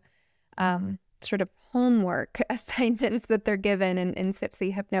of the sort of homework assignments that they're given in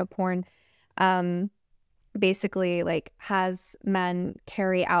sissy hypno porn basically like has men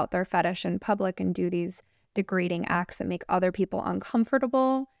carry out their fetish in public and do these degrading acts that make other people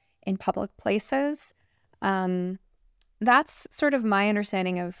uncomfortable in public places. That's sort of my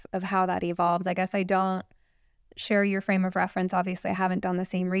understanding of how that evolves. I guess I don't share your frame of reference. Obviously, I haven't done the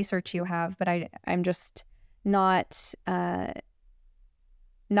same research you have, but I'm just not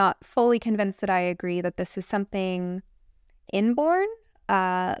not fully convinced that I agree that this is something inborn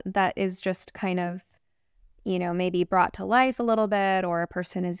that is just kind of, maybe brought to life a little bit, or a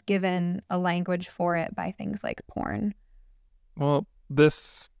person is given a language for it by things like porn. Well,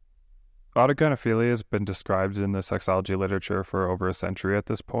 this autogynephilia has been described in the sexology literature for over a century at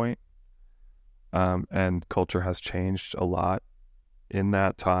this point. And culture has changed a lot in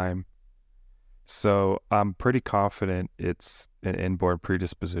that time. So I'm pretty confident it's an inborn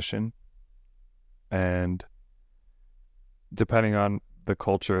predisposition. And depending on the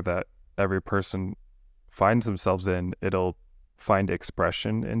culture that every person finds themselves in, it'll find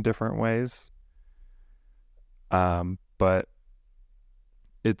expression in different ways. But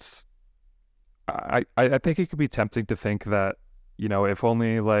it's, I think it could be tempting to think that, if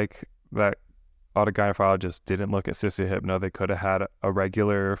only like that autogynecologist didn't look at cishyhypno, they could have had a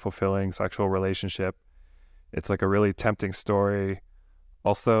regular, fulfilling sexual relationship. It's like a really tempting story.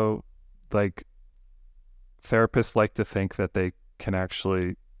 Also, like, therapists like to think that they can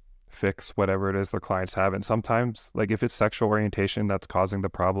actually fix whatever it is their clients have. And sometimes, like, if it's sexual orientation that's causing the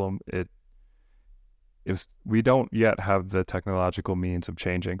problem, we don't yet have the technological means of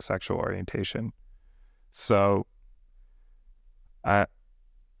changing sexual orientation. So I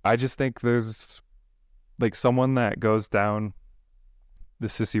just think there's like someone that goes down the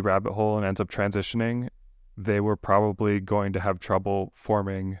sissy rabbit hole and ends up transitioning, they were probably going to have trouble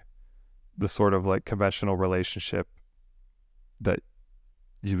forming the sort of like conventional relationship that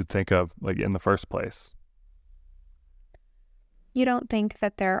you would think of like in the first place. You don't think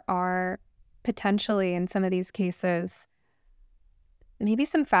that there are potentially in some of these cases maybe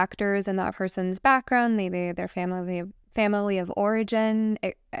some factors in that person's background, maybe their family of origin,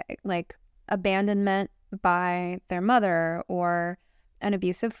 like abandonment by their mother or an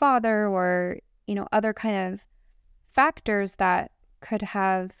abusive father, or other kind of factors that could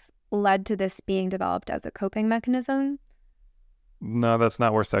have led to this being developed as a coping mechanism? No, that's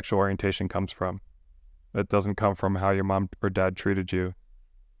not where sexual orientation comes from. It doesn't come from how your mom or dad treated you.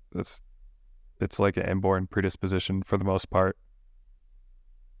 It's like an inborn predisposition for the most part.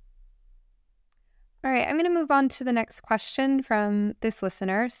 All right, I'm going to move on to the next question from this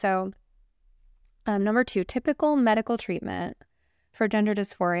listener. So, number 2, typical medical treatment for gender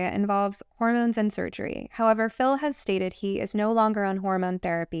dysphoria involves hormones and surgery. However, Phil has stated he is no longer on hormone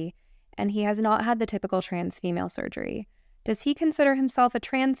therapy, and he has not had the typical trans female surgery. Does he consider himself a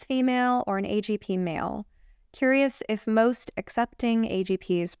trans female or an AGP male? Curious if most accepting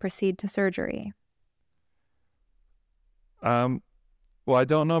AGPs proceed to surgery. Well, I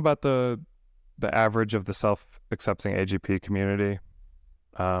don't know about the average of the self-accepting AGP community.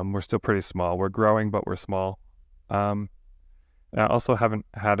 We're still pretty small. We're growing, but we're small. I also haven't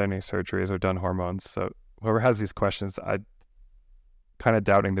had any surgeries or done hormones. So whoever has these questions, I'm kind of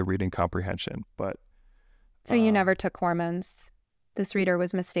doubting the reading comprehension. But so you never took hormones? This reader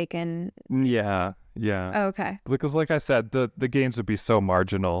was mistaken. Yeah. Oh, okay. Because like I said, the gains would be so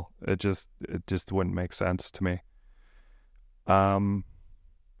marginal. It just wouldn't make sense to me.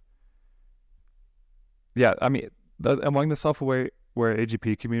 Yeah, I mean, among the self-aware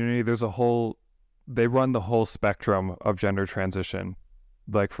AGP community, they run the whole spectrum of gender transition,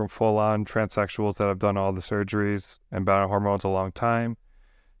 like from full-on transsexuals that have done all the surgeries and been on hormones a long time,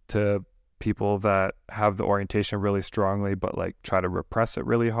 to people that have the orientation really strongly but like try to repress it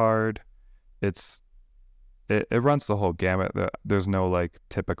really hard. It runs the whole gamut. There's no like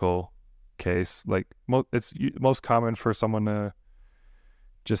typical case. Like it's most common for someone to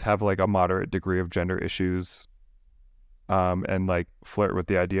just have like a moderate degree of gender issues, and like flirt with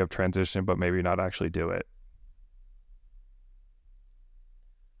the idea of transition, but maybe not actually do it.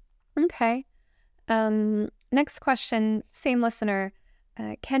 Okay. Next question, same listener.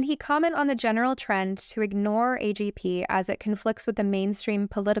 Can he comment on the general trend to ignore AGP as it conflicts with the mainstream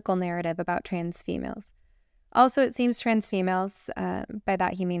political narrative about trans females? Also, it seems trans females, by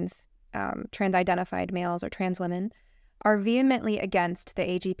that he means trans-identified males or trans women, are vehemently against the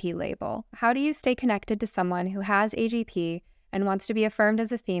AGP label. How do you stay connected to someone who has AGP and wants to be affirmed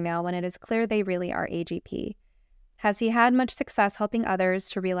as a female when it is clear they really are AGP? Has he had much success helping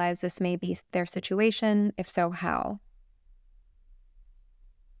others to realize this may be their situation? If so, how?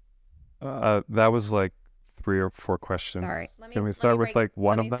 That was like 3 or 4 questions. Sorry. Can we start with like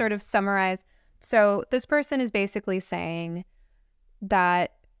one of them? Let me sort of summarize. So this person is basically saying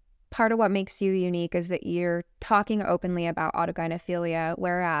that part of what makes you unique is that you're talking openly about autogynephilia,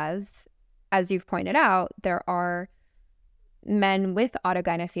 whereas, as you've pointed out, there are men with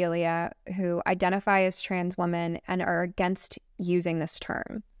autogynephilia who identify as trans women and are against using this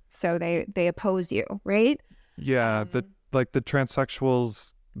term. So they oppose you, right? Yeah, the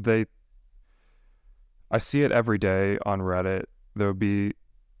transsexuals I see it every day on Reddit. There would be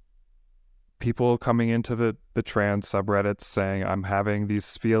people coming into the trans subreddits saying, I'm having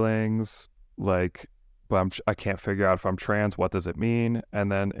these feelings, like, but I can't figure out if I'm trans. What does it mean?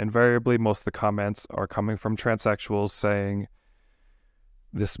 And then invariably, most of the comments are coming from transsexuals saying,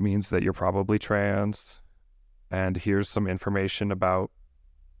 this means that you're probably trans. And here's some information about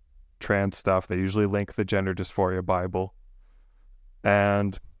trans stuff. They usually link the Gender Dysphoria Bible.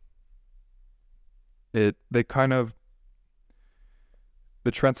 And the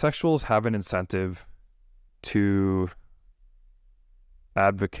transsexuals have an incentive to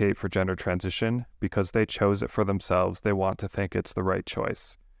advocate for gender transition because they chose it for themselves. They want to think it's the right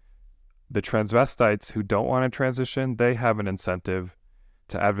choice. The transvestites who don't want to transition, they have an incentive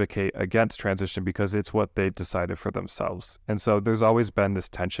to advocate against transition because it's what they decided for themselves. And so there's always been this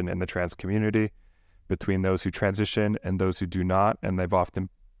tension in the trans community between those who transition and those who do not, and they've often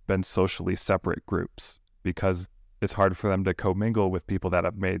been socially separate groups because it's hard for them to commingle with people that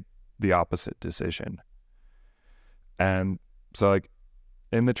have made the opposite decision. And so, like,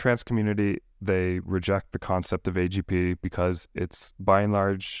 in the trans community, they reject the concept of AGP because it's, by and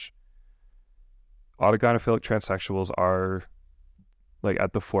large, autogynephilic transsexuals are, like,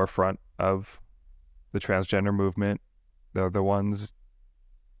 at the forefront of the transgender movement. They're the ones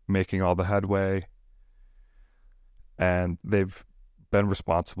making all the headway, and they've been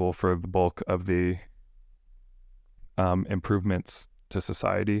responsible for the bulk of the improvements to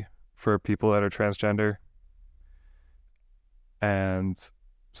society for people that are transgender. And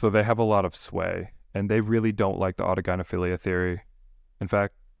so they have a lot of sway, and they really don't like the autogynephilia theory. In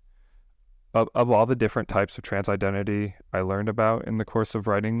fact, of all the different types of trans identity I learned about in the course of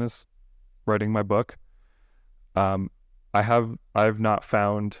writing my book, I've not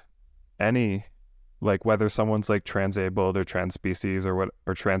found any, like, whether someone's like transabled or trans species or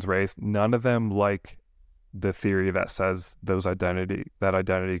trans race, none of them like the theory that says that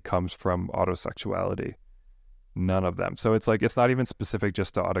identity comes from autosexuality. None of them. So it's like, it's not even specific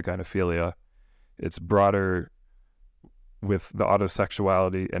just to autogynephilia. It's broader with the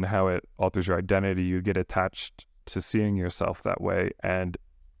autosexuality and how it alters your identity. You get attached to seeing yourself that way, and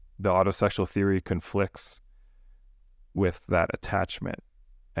the autosexual theory conflicts with that attachment,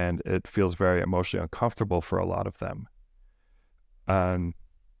 and it feels very emotionally uncomfortable for a lot of them. And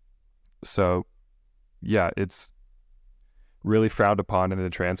so, yeah, it's really frowned upon in the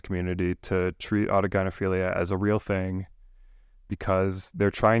trans community to treat autogynephilia as a real thing because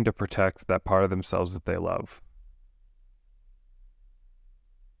they're trying to protect that part of themselves that they love.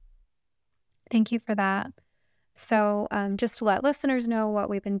 Thank you for that. So just to let listeners know what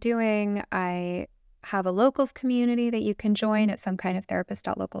we've been doing, I have a locals community that you can join at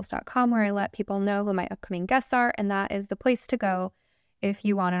somekindoftherapist.locals.com where I let people know who my upcoming guests are, and that is the place to go if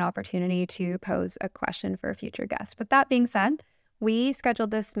you want an opportunity to pose a question for a future guest. But that being said, we scheduled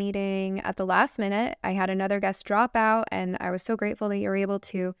this meeting at the last minute. I had another guest drop out, and I was so grateful that you were able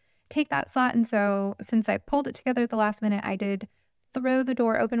to take that slot. And so since I pulled it together at the last minute, I did throw the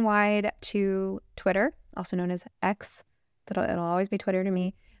door open wide to Twitter, also known as X. It'll always be Twitter to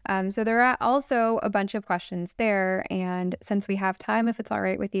me. So there are also a bunch of questions there. And since we have time, if it's all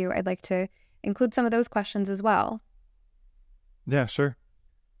right with you, I'd like to include some of those questions as well. Yeah, sure.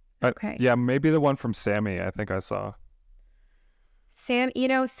 Okay. Yeah, maybe the one from Sammy, I think I saw.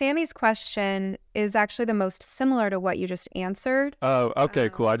 Sammy's question is actually the most similar to what you just answered. Oh, okay,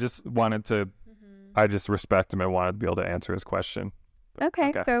 cool. I just wanted to, I just respect him and wanted to be able to answer his question.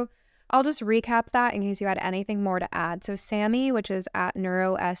 Okay, so I'll just recap that in case you had anything more to add. So Sammy, which is at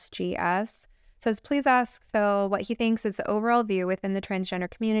NeuroSGS, says, please ask Phil what he thinks is the overall view within the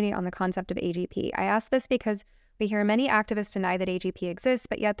transgender community on the concept of AGP. I ask this because we hear many activists deny that AGP exists,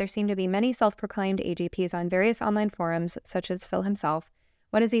 but yet there seem to be many self-proclaimed AGPs on various online forums, such as Phil himself.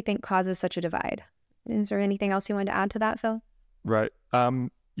 What does he think causes such a divide? Is there anything else you wanted to add to that, Phil? Right.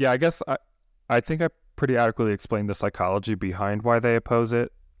 Yeah, I guess I think I pretty adequately explained the psychology behind why they oppose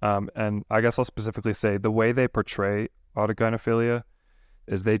it. And I guess I'll specifically say the way they portray autogynephilia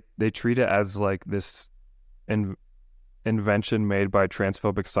is they treat it as like this invention made by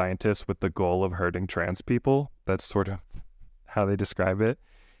transphobic scientists with the goal of hurting trans people. That's sort of how they describe it,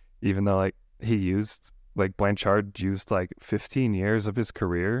 even though Blanchard used like 15 years of his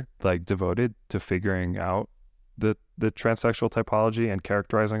career like devoted to figuring out the transsexual typology and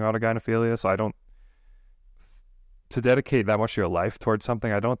characterizing autogynephilia. So to dedicate that much of your life towards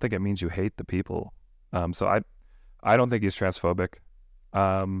something, I don't think it means you hate the people. So I don't think he's transphobic.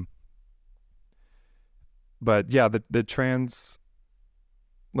 But yeah, the transsexuals,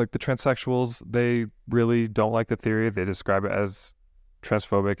 they really don't like the theory. They describe it as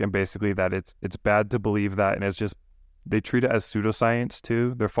transphobic, and basically that it's bad to believe that, and it's just they treat it as pseudoscience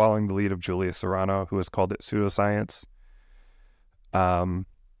too. They're following the lead of Julia Serrano, who has called it pseudoscience.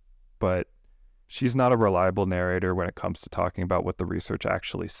 But she's not a reliable narrator when it comes to talking about what the research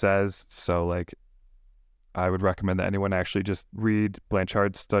actually says. So like, I would recommend that anyone actually just read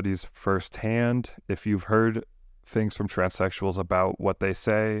Blanchard's studies firsthand. If you've heard things from transsexuals about what they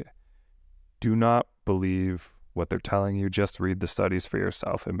say, do not believe what they're telling you. Just read the studies for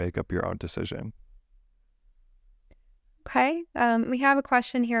yourself and make up your own decision. Okay. We have a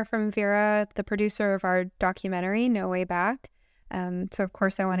question here from Vera, the producer of our documentary, No Way Back. So, of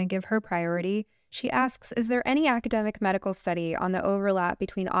course, I want to give her priority. She asks, is there any academic medical study on the overlap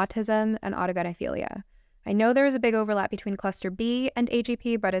between autism and autogynephilia? I know there is a big overlap between cluster B and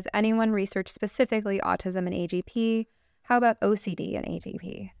AGP, but has anyone researched specifically autism and AGP? How about OCD and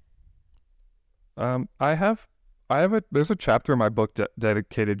AGP? There's a chapter in my book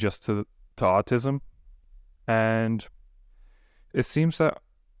dedicated just to autism, and it seems that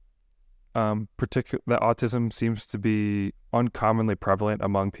that autism seems to be uncommonly prevalent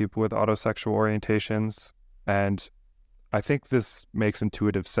among people with autosexual orientations, and I think this makes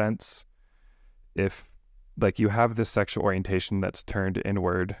intuitive sense. If like you have this sexual orientation that's turned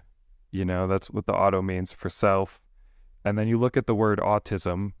inward, that's what the auto means for self, and then you look at the word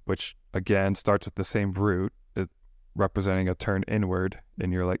autism, which again starts with the same root, representing a turn inward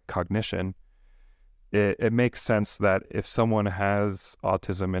in your like cognition. It makes sense that if someone has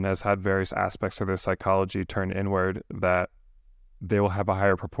autism and has had various aspects of their psychology turn inward, that they will have a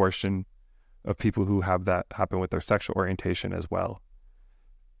higher proportion of people who have that happen with their sexual orientation as well.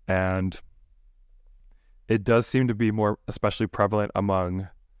 And it does seem to be more especially prevalent among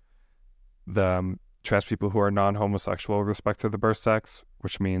the trans people who are non-homosexual with respect to the birth sex,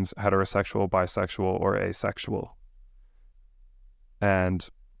 which means heterosexual, bisexual, or asexual. And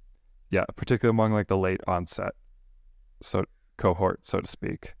yeah, particularly among like the late onset cohort, so to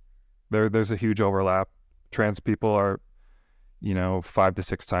speak. There's a huge overlap. Trans people are, 5 to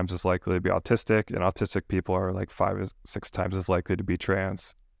 6 times as likely to be autistic, and autistic people are like 5 to 6 times as likely to be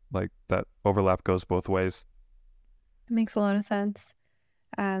trans. Like that overlap goes both ways. It makes a lot of sense.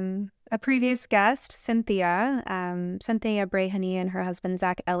 A previous guest, Cynthia Brehany, and her husband,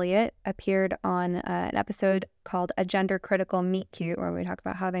 Zach Elliott, appeared on an episode called A Gender Critical Meet Cute, where we talk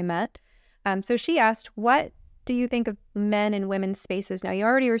about how they met. So she asked, what do you think of men and women's spaces? Now, you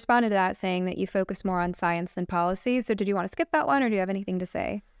already responded to that saying that you focus more on science than policy. So did you want to skip that one, or do you have anything to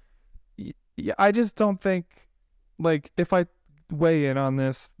say? Yeah, I just don't think, like, if I weigh in on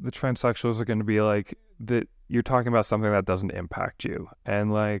this, the transsexuals are going to be like, that you're talking about something that doesn't impact you.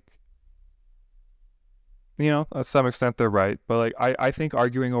 And like, to some extent they're right. But like, I think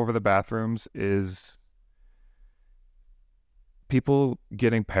arguing over the bathrooms is, people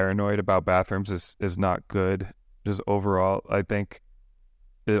getting paranoid about bathrooms is not good. Just overall, I think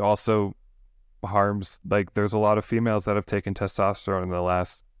it also harms, like there's a lot of females that have taken testosterone in the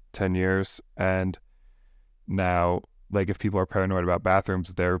last 10 years. And now, like if people are paranoid about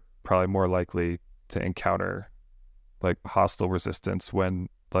bathrooms, they're probably more likely to encounter like hostile resistance when,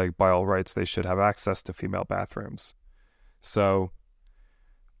 like, by all rights they should have access to female bathrooms. So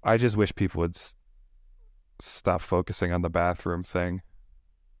I just wish people would stop focusing on the bathroom thing.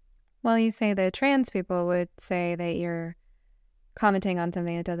 Well, you say that trans people would say that you're commenting on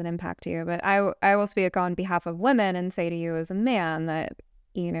something that doesn't impact you, but I will speak on behalf of women and say to you as a man that,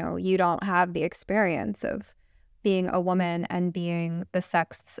 you don't have the experience of being a woman and being the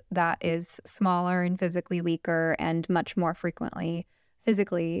sex that is smaller and physically weaker and much more frequently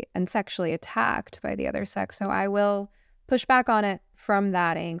physically and sexually attacked by the other sex. So I will push back on it from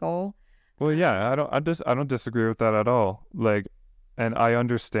that angle. Well, yeah, I don't disagree with that at all. Like, and I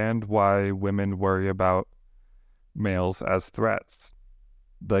understand why women worry about males as threats.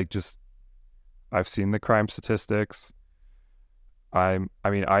 Like, just, I've seen the crime statistics. I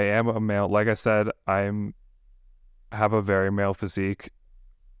am a male. Like I said, have a very male physique.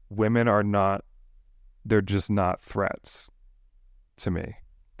 Women are not, they're just not threats to me.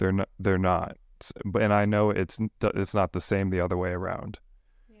 They're not. And I know it's not the same the other way around.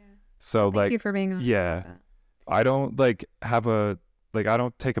 Yeah. So Thank you for being honest. Yeah. I don't I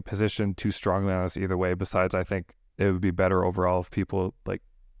don't take a position too strongly on this either way. Besides, I think it would be better overall if people like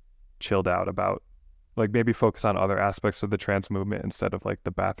chilled out about, like, maybe focus on other aspects of the trans movement instead of like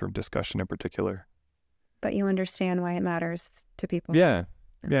the bathroom discussion in particular. But you understand why it matters to people. Yeah.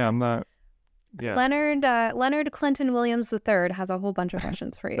 Yeah, I'm not. Yeah. Leonard Clinton Williams III has a whole bunch of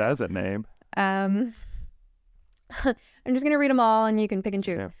questions for you. That's a name. I'm just going to read them all and you can pick and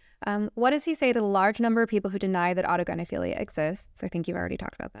choose. What does he say to the large number of people who deny that autogynephilia exists? I think you've already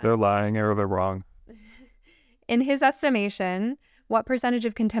talked about that. They're lying or they're wrong. In his estimation, what percentage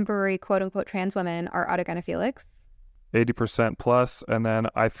of contemporary quote-unquote trans women are autogynephilics? 80% plus. And then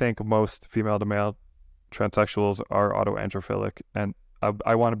I think most female to male transsexuals are autoandrophilic. And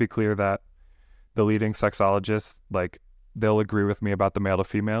I want to be clear that the leading sexologists, like, they'll agree with me about the male to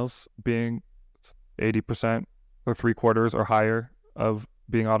females being 80% or 3/4 or higher of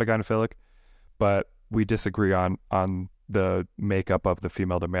being autogynephilic, but we disagree on the makeup of the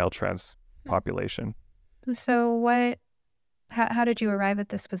female to male trans population. So how did you arrive at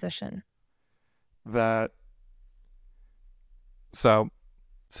this position? So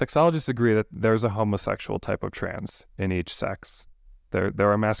sexologists agree that there's a homosexual type of trans in each sex.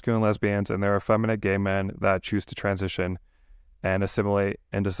 There are masculine lesbians and there are effeminate gay men that choose to transition and assimilate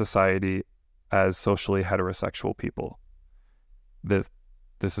into society as socially heterosexual people. This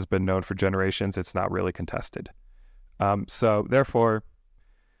has been known for generations. It's not really contested. So therefore,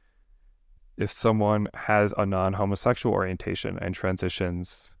 if someone has a non-homosexual orientation and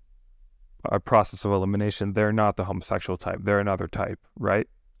transitions a process of elimination, they're not the homosexual type. They're another type, right?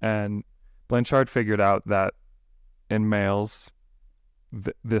 And Blanchard figured out that in males,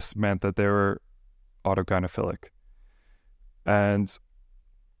 this meant that they were autogynephilic.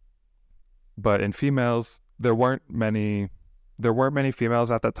 But in females, there weren't many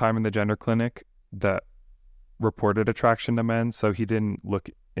females at that time in the gender clinic that reported attraction to men, so he didn't look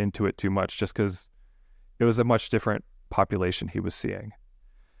into it too much just because it was a much different population he was seeing.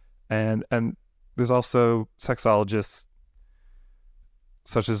 And there's also sexologists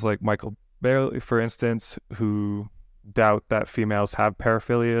such as like Michael Bailey, for instance, who doubt that females have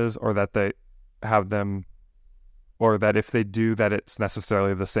paraphilias or that they have them, or that if they do, that it's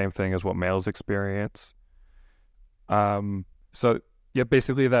necessarily the same thing as what males experience. So yeah,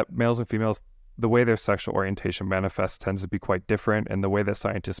 basically that males and females, the way their sexual orientation manifests tends to be quite different, and the way that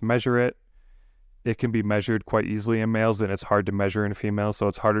scientists measure it, it can be measured quite easily in males and it's hard to measure in females, so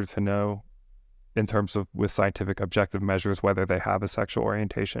it's harder to know in terms of with scientific objective measures whether they have a sexual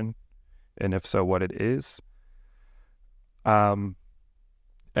orientation, and if so, what it is. And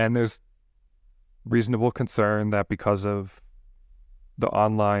there's reasonable concern that because of the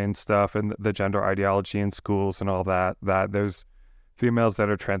online stuff and the gender ideology in schools and all that there's females that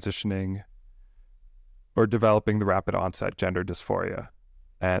are transitioning or developing the rapid onset gender dysphoria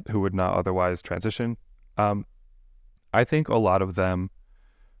and who would not otherwise transition. I think a lot of them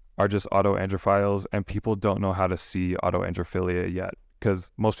are just autoandrophiles, and people don't know how to see autoandrophilia yet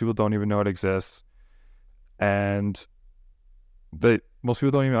because most people don't even know it exists, and most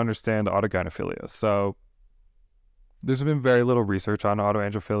people don't even understand autogynephilia. So there's been very little research on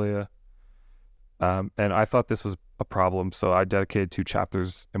autoandrophilia, and I thought this was a problem, so I dedicated 2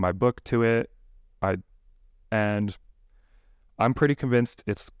 chapters in my book to it. And I'm pretty convinced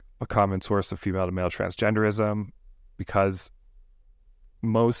it's a common source of female to male transgenderism, because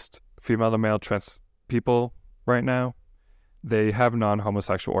most female to male trans people right now, they have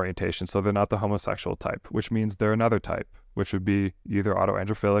non-homosexual orientation, so they're not the homosexual type, which means they're another type, which would be either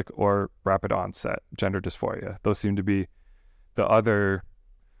autoandrophilic or rapid onset gender dysphoria. Those seem to be the other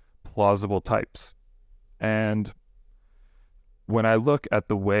plausible types. And when I look at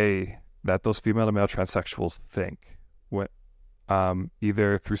the way that those female to male transsexuals think,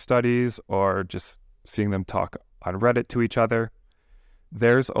 either through studies or just seeing them talk on Reddit to each other,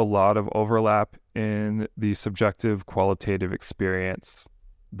 there's a lot of overlap in the subjective qualitative experience.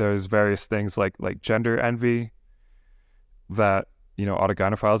 There's various things like gender envy that,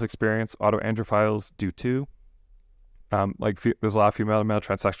 autogynephiles experience. Autoandrophiles do too. There's a lot of female to male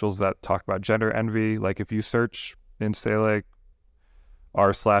transsexuals that talk about gender envy. Like if you search in, say, like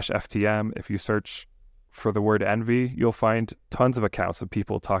r/FTM, if you search for the word envy, you'll find tons of accounts of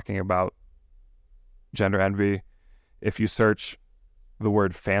people talking about gender envy. If you search the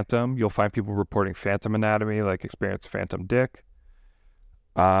word phantom, you'll find people reporting phantom anatomy, like experience phantom dick.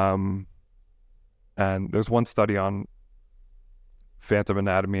 And there's one study on phantom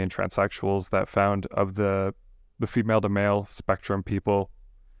anatomy and transsexuals that found of the female to male spectrum people,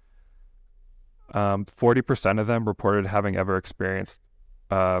 40% of them reported having ever experienced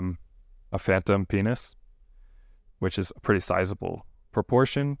a phantom penis, which is a pretty sizable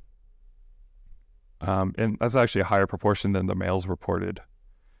proportion. And that's actually a higher proportion than the males reported.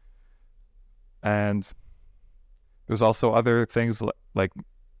 And there's also other things like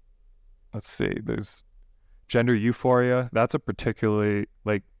there's gender euphoria. That's a particularly,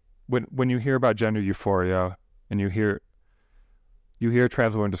 when you hear about gender euphoria and you hear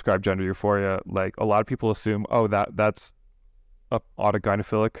trans women describe gender euphoria, like a lot of people assume, that's a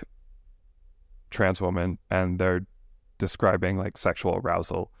autogynephilic trans woman and they're describing like sexual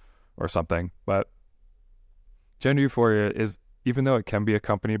arousal or something. But gender euphoria is, even though it can be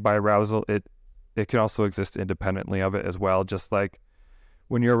accompanied by arousal, it can also exist independently of it as well. Just like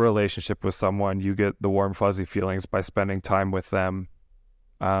when you're in a relationship with someone, you get the warm, fuzzy feelings by spending time with them.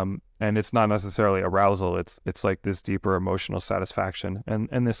 And it's not necessarily arousal. It's like this deeper emotional satisfaction.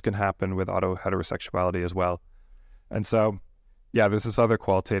 And this can happen with auto-heterosexuality as well. And so, yeah, there's this other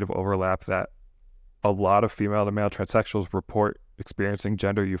qualitative overlap that a lot of female to male transsexuals report experiencing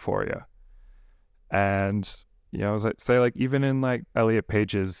gender euphoria. And, as I say, like even in like Elliot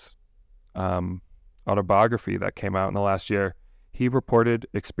Page's autobiography that came out in the last year, he reported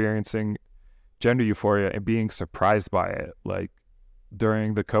experiencing gender euphoria and being surprised by it. Like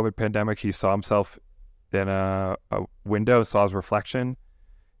during the COVID pandemic, he saw himself in a window, saw his reflection,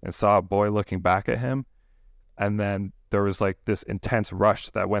 and saw a boy looking back at him. And then there was like this intense rush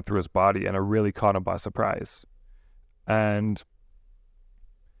that went through his body, and it really caught him by surprise. And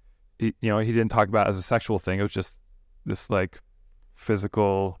he didn't talk about it as a sexual thing. It was just this like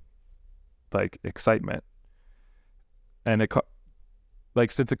physical, like excitement. And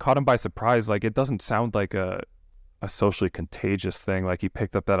since it caught him by surprise, like it doesn't sound like a socially contagious thing. Like he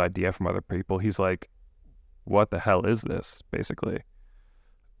picked up that idea from other people. He's like, what the hell is this, basically?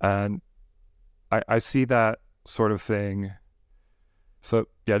 And I see that sort of thing. So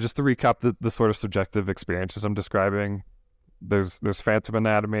yeah, just to recap the sort of subjective experiences I'm describing, there's phantom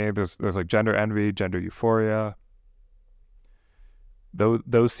anatomy, there's like gender envy, gender euphoria.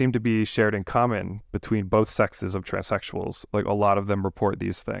 Those seem to be shared in common between both sexes of transsexuals. Like a lot of them report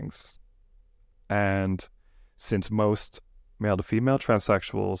these things. And since most male to female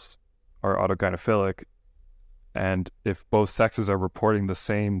transsexuals are autogynephilic, and if both sexes are reporting the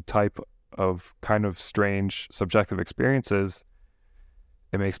same type of kind of strange subjective experiences,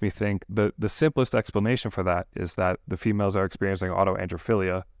 it makes me think the simplest explanation for that is that the females are experiencing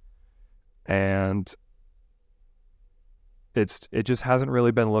autoandrophilia, and it just hasn't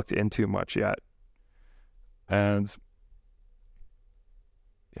really been looked into much yet. And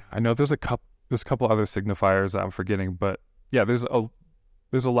yeah, I know there's a couple other signifiers that I'm forgetting, but yeah, there's a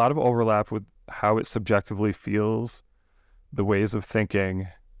lot of overlap with how it subjectively feels, the ways of thinking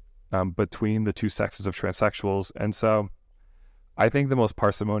between the two sexes of transsexuals. And so I think the most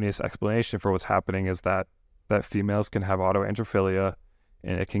parsimonious explanation for what's happening is that females can have autoandrophilia,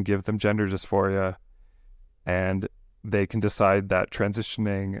 and it can give them gender dysphoria, and they can decide that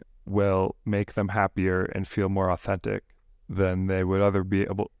transitioning will make them happier and feel more authentic than they'd be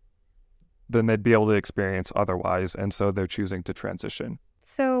able to experience otherwise, and so they're choosing to transition.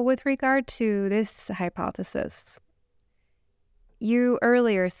 So with regard to this hypothesis, you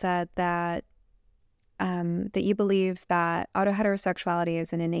earlier said that that you believe that autoheterosexuality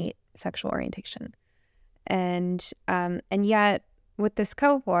is an innate sexual orientation, and yet with this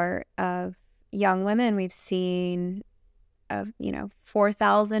cohort of young women, we've seen a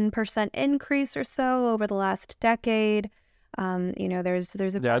 4,000% increase or so over the last decade. There's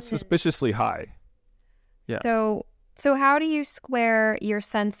a it's suspiciously high. Yeah. So how do you square your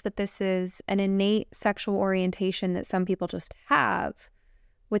sense that this is an innate sexual orientation that some people just have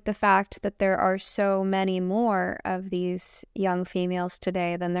with the fact that there are so many more of these young females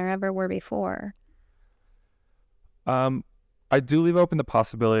today than there ever were before? I do leave open the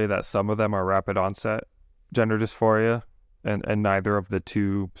possibility that some of them are rapid onset gender dysphoria and neither of the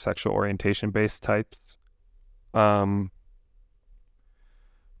two sexual orientation based types. But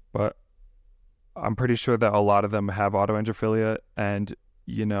I'm pretty sure that a lot of them have autoandrophilia, and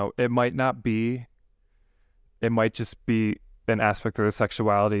it might just be an aspect of their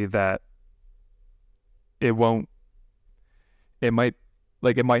sexuality that it might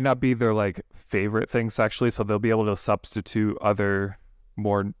not be their like favorite thing sexually, so they'll be able to substitute other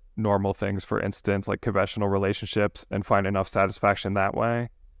more normal things, for instance, like conventional relationships, and find enough satisfaction that way.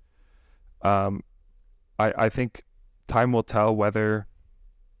 I think time will tell whether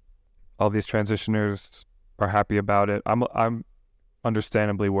all these transitioners are happy about it. I'm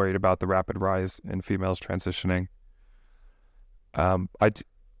understandably worried about the rapid rise in females transitioning. But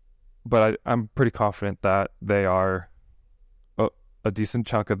I'm pretty confident that they are, a decent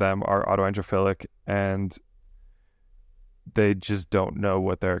chunk of them are autoandrophilic, and they just don't know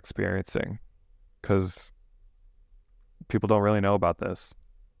what they're experiencing because people don't really know about this.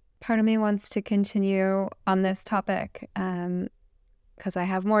 Part of me wants to continue on this topic because I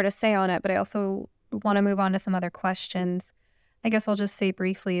have more to say on it, but I also want to move on to some other questions. I guess I'll just say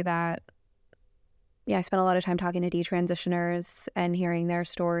briefly that, I spent a lot of time talking to detransitioners and hearing their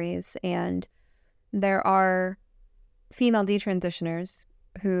stories, and there are female detransitioners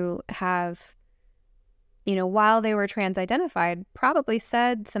who have while they were trans-identified, probably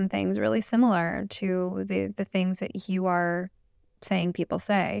said some things really similar to the things that you are saying people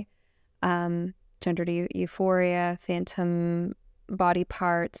say. Gender euphoria, phantom body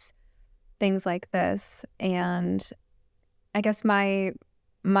parts, things like this. And I guess my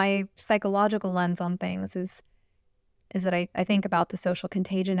psychological lens on things is that I think about the social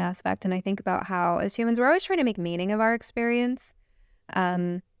contagion aspect, and I think about how, as humans, we're always trying to make meaning of our experience.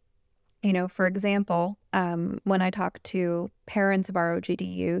 For example, when I talk to parents of ROGD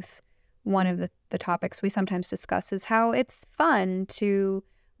youth, one of the topics we sometimes discuss is how it's fun to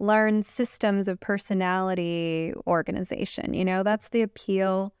learn systems of personality organization. That's the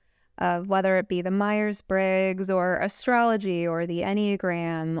appeal of whether it be the Myers-Briggs or astrology or the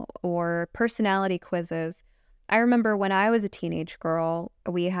Enneagram or personality quizzes. I remember when I was a teenage girl,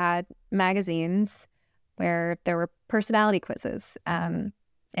 we had magazines where there were personality quizzes. And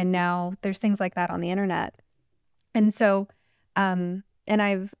now there's things like that on the internet. And so, and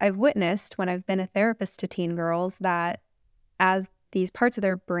I've witnessed when I've been a therapist to teen girls that as these parts of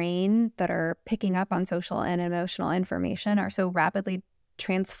their brain that are picking up on social and emotional information are so rapidly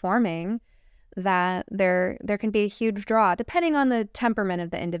transforming that there can be a huge draw, depending on the temperament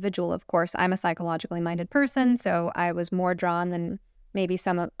of the individual. Of course, I'm a psychologically minded person, so I was more drawn than maybe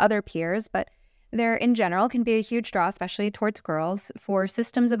some other peers, but there in general can be a huge draw, especially towards girls, for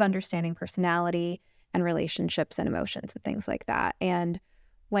systems of understanding personality and relationships and emotions and things like that. And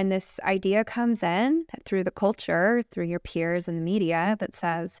when this idea comes in through the culture, through your peers and the media that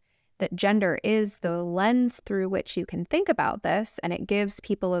says that gender is the lens through which you can think about this, and it gives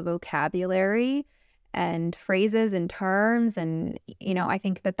people a vocabulary and phrases and terms, and I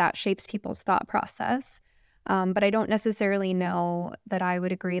think that shapes people's thought process. But I don't necessarily know that I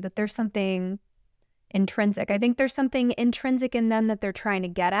would agree that there's something intrinsic. I think there's something intrinsic in them that they're trying to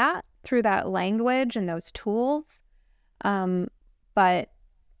get at through that language and those tools. But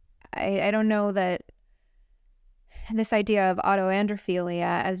I don't know that this idea of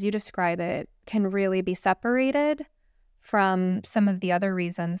autoandrophilia, as you describe it, can really be separated from some of the other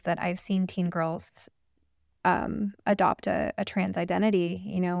reasons that I've seen teen girls adopt a trans identity,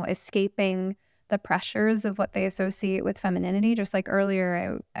 escaping the pressures of what they associate with femininity. Just like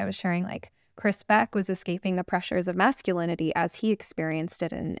earlier, I was sharing, like, Chris Beck was escaping the pressures of masculinity as he experienced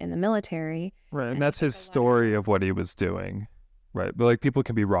it in the military. Right, and that's his story of what he was doing. Right, but people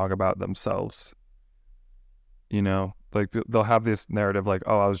can be wrong about themselves. They'll have this narrative like,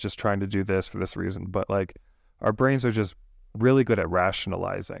 oh, I was just trying to do this for this reason. But our brains are just really good at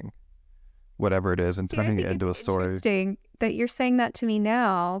rationalizing whatever it is and turning it into a story. Interesting that you're saying that to me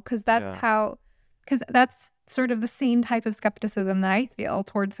now, because that's sort of the same type of skepticism that I feel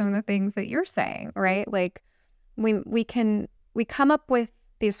towards some of the things that you're saying, right? Like we come up with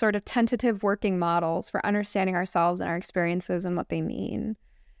these sort of tentative working models for understanding ourselves and our experiences and what they mean.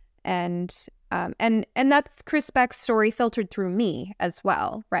 And that's Chris Beck's story filtered through me as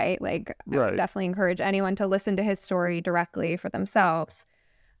well, right? Like, right. I would definitely encourage anyone to listen to his story directly for themselves.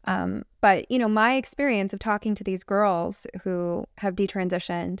 But, my experience of talking to these girls who have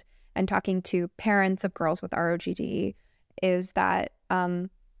detransitioned and talking to parents of girls with ROGD is that, and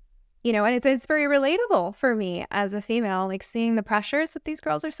it's very relatable for me as a female, like seeing the pressures that these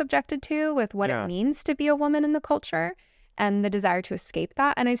girls are subjected to with what it means to be a woman in the culture and the desire to escape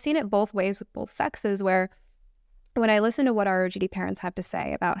that. And I've seen it both ways with both sexes, where when I listen to what ROGD parents have to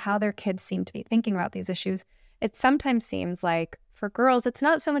say about how their kids seem to be thinking about these issues, it sometimes seems like for girls, it's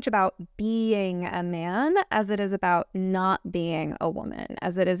not so much about being a man as it is about not being a woman,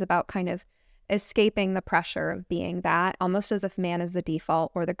 as it is about kind of escaping the pressure of being that, almost as if man is the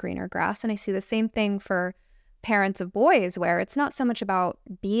default or the greener grass. And I see the same thing for parents of boys, where it's not so much about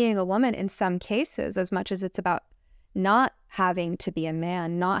being a woman in some cases as much as it's about not having to be a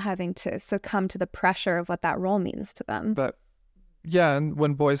man, not having to succumb to the pressure of what that role means to them. But yeah, and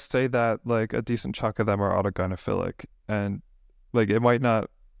when boys say that, a decent chunk of them are autogynephilic, and it might not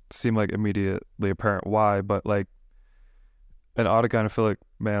seem immediately apparent why, but an autogynephilic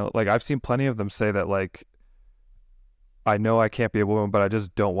male, I've seen plenty of them say that I know I can't be a woman, but I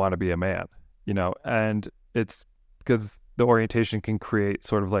just don't want to be a man, and it's because the orientation can create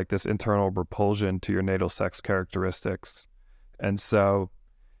sort of this internal repulsion to your natal sex characteristics. And so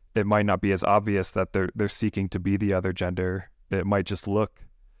it might not be as obvious that they're seeking to be the other gender. It might just look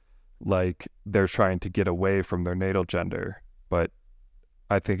like they're trying to get away from their natal gender. But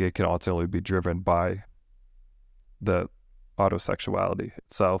I think it can ultimately be driven by the autosexuality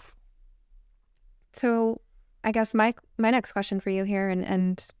itself. So I guess my next question for you here,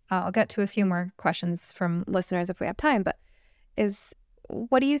 and I'll get to a few more questions from listeners if we have time, but is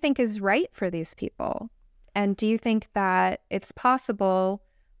what do you think is right for these people? And do you think that it's possible,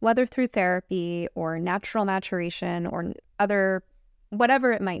 whether through therapy or natural maturation or other,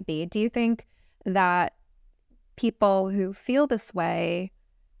 whatever it might be, do you think that people who feel this way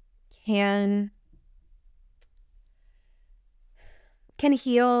can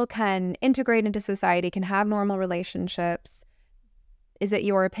heal, can integrate into society, can have normal relationships? Is it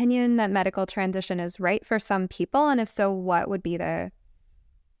your opinion that medical transition is right for some people? And if so, what would be the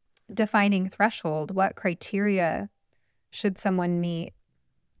defining threshold? What criteria should someone meet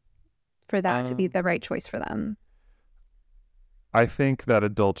for that to be the right choice for them? I think that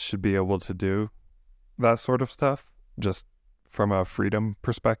adults should be able to do that sort of stuff, just from a freedom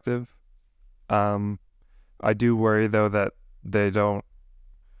perspective. I do worry, though, that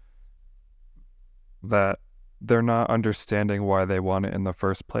they're not understanding why they want it in the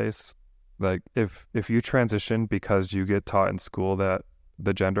first place. Like, if you transition because you get taught in school that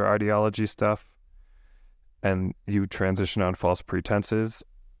the gender ideology stuff and you transition on false pretenses,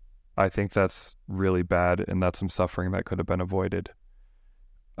 I think that's really bad, and that's some suffering that could have been avoided.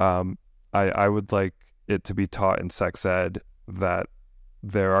 I would like it to be taught in sex ed that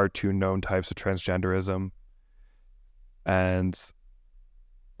there are two known types of transgenderism,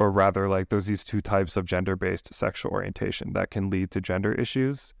 or rather, like, there's these two types of gender-based sexual orientation that can lead to gender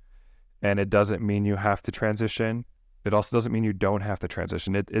issues, and it doesn't mean you have to transition. It also doesn't mean you don't have to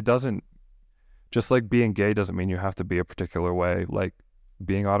transition. It doesn't, just like being gay doesn't mean you have to be a particular way. Like,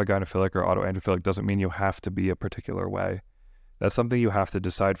 being autogynephilic or autoandrophilic doesn't mean you have to be a particular way. That's something you have to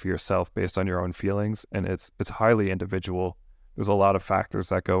decide for yourself based on your own feelings, and it's highly individual. There's a lot of factors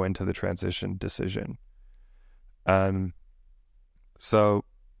that go into the transition decision. So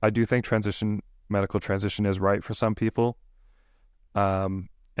I do think medical transition is right for some people. And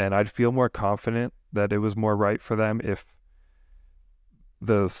I'd feel more confident that it was more right for them if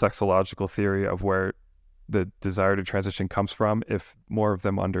the sexological theory of where the desire to transition comes from, if more of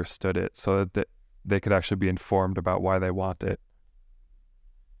them understood it, so that they could actually be informed about why they want it.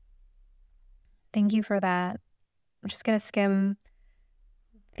 Thank you for that. I'm just going to skim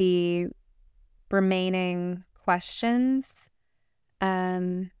the remaining questions.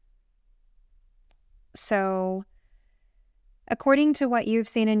 So, according to what you've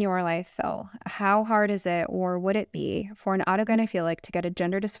seen in your life, Phil, how hard is it, or would it be, for an autogynephilic to get a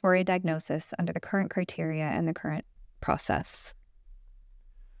gender dysphoria diagnosis under the current criteria and the current process?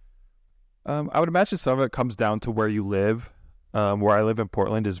 I would imagine some of it comes down to where you live. Where I live in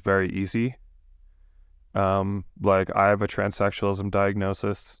Portland is very easy. Like, I have a transsexualism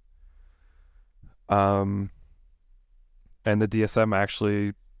diagnosis. And the DSM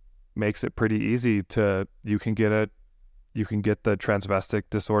actually makes it pretty easy to, you can get the transvestic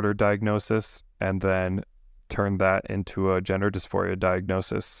disorder diagnosis and then turn that into a gender dysphoria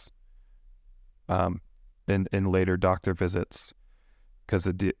diagnosis in later doctor visits, because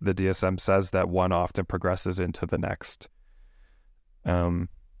the DSM says that one often progresses into the next. So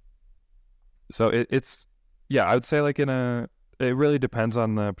it's I would say, like, it really depends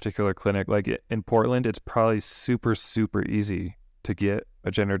on the particular clinic. Like, in Portland, it's probably super, super easy to get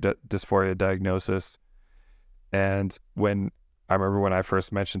a gender dysphoria diagnosis. And I remember when I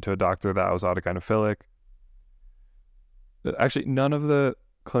first mentioned to a doctor that I was autogynephilic, actually, none of the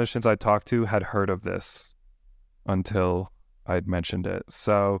clinicians I talked to had heard of this until I'd mentioned it.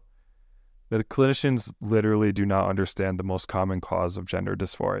 So the clinicians literally do not understand the most common cause of gender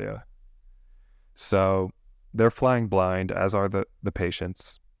dysphoria. So they're flying blind, as are the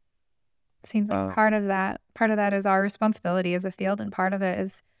patients. Seems like part of that is our responsibility as a field, and part of it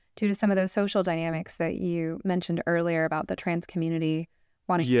is due to some of those social dynamics that you mentioned earlier about the trans community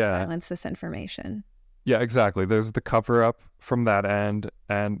wanting to silence this information. Yeah, exactly. There's the cover up from that end,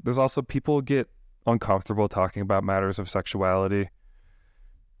 and there's also people get uncomfortable talking about matters of sexuality.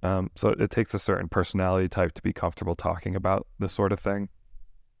 So it takes a certain personality type to be comfortable talking about this sort of thing.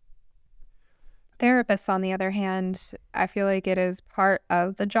 Therapists, on the other hand, I feel like it is part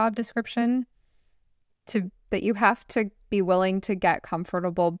of the job description that you have to be willing to get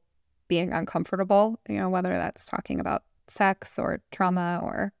comfortable being uncomfortable, whether that's talking about sex or trauma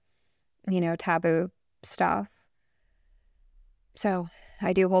or, taboo stuff. So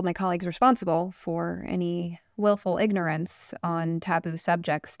I do hold my colleagues responsible for any willful ignorance on taboo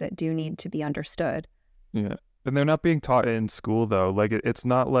subjects that do need to be understood. Yeah. And they're not being taught in school, though. Like, it's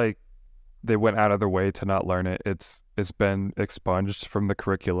not like they went out of their way to not learn it. It's been expunged from the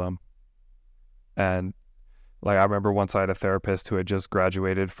curriculum. And, like, I remember once I had a therapist who had just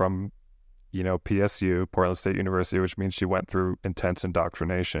graduated from, PSU, Portland State University, which means she went through intense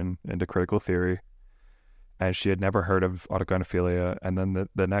indoctrination into critical theory. And she had never heard of autogynephilia. And then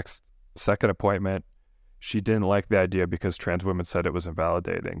the next second appointment, she didn't like the idea because trans women said it was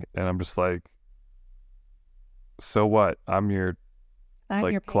invalidating. And I'm just like, so what? I'm your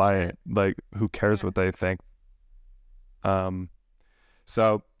Your client. Like, who cares what they think?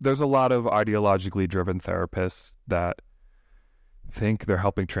 So there's a lot of ideologically driven therapists that think they're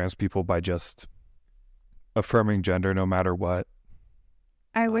helping trans people by just affirming gender no matter what.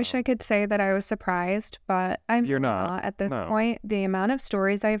 I wish I could say that I was surprised, but I'm You're really not. at this No. point. The amount of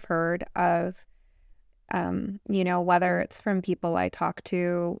stories I've heard of, whether it's from people I talk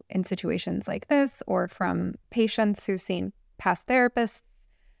to in situations like this or from patients who've seen past therapists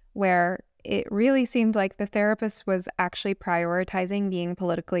where it really seemed like the therapist was actually prioritizing being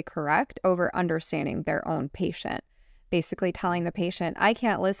politically correct over understanding their own patient. Basically telling the patient, I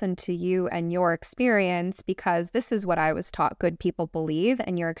can't listen to you and your experience because this is what I was taught good people believe,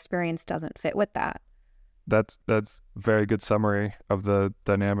 and your experience doesn't fit with that. That's very good summary of the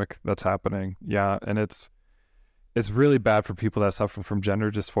dynamic that's happening. Yeah, and it's really bad for people that suffer from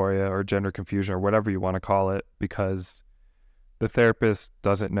gender dysphoria or gender confusion or whatever you want to call it, because the therapist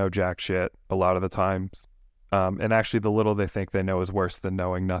doesn't know jack shit a lot of the times. And actually the little they think they know is worse than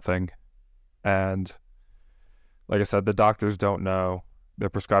knowing nothing. And like I said, the doctors don't know. They're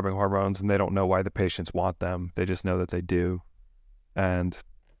prescribing hormones and they don't know why the patients want them. They just know that they do. And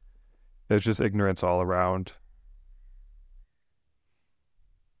there's just ignorance all around.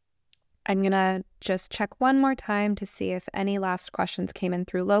 I'm going to just check one more time to see if any last questions came in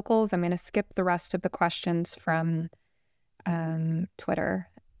through locals. I'm going to skip the rest of the questions from Twitter,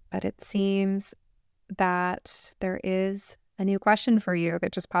 but it seems that there is a new question for you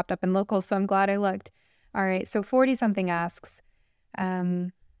that just popped up in locals, so I'm glad I looked. All right, so 40-something asks,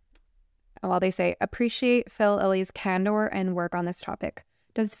 they say, appreciate Phil Illy's candor and work on this topic.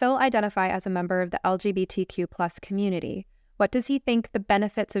 Does Phil identify as a member of the LGBTQ plus community? What does he think the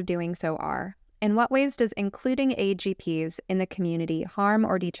benefits of doing so are? In what ways does including AGPs in the community harm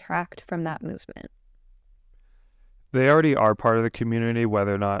or detract from that movement? They already are part of the community,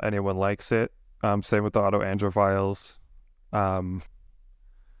 whether or not anyone likes it. Same with the autoandrophiles.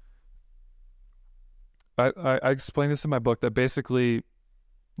 I explain this in my book that basically,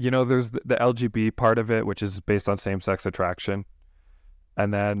 there's the LGB part of it, which is based on same-sex attraction.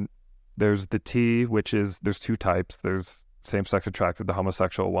 And then there's the T, which is, there's two types. There's same-sex attracted, the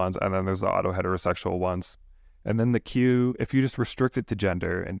homosexual ones, and then there's the auto-heterosexual ones. And then the Q, if you just restrict it to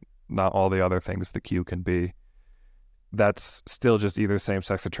gender and not all the other things the Q can be, that's still just either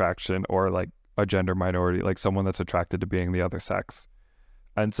same-sex attraction or like a gender minority, like someone that's attracted to being the other sex.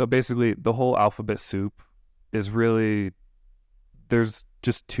 And so basically the whole alphabet soup is really, there's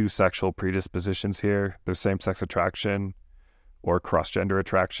just two sexual predispositions here. There's same-sex attraction or cross-gender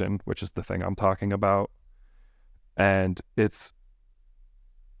attraction, which is the thing I'm talking about. And it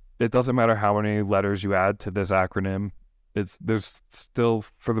doesn't matter how many letters you add to this acronym. There's still,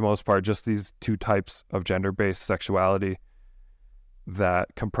 for the most part, just these two types of gender-based sexuality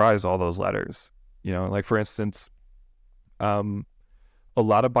that comprise all those letters. Like for instance, a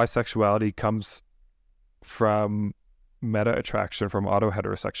lot of bisexuality comes from meta-attraction from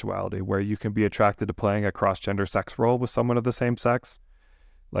auto-heterosexuality, where you can be attracted to playing a cross-gender sex role with someone of the same sex.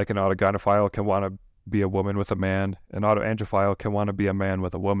 Like an autogynephile can want to be a woman with a man. An autoandrophile can want to be a man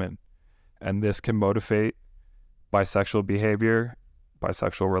with a woman. And this can motivate bisexual behavior,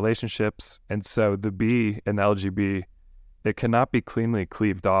 bisexual relationships. And so the B in LGB, it cannot be cleanly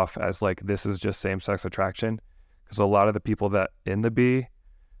cleaved off as like, this is just same-sex attraction, because a lot of the people that in the B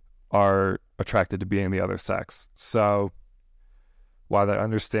are attracted to being the other sex. So while I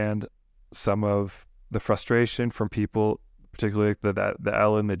understand some of the frustration from people, particularly the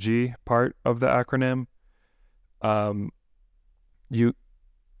L and the G part of the acronym, you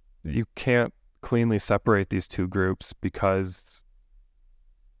can't cleanly separate these two groups, because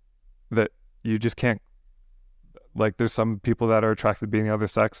that you just can't, like, there's some people that are attracted to being the other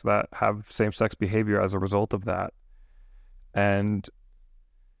sex that have same-sex behavior as a result of that. And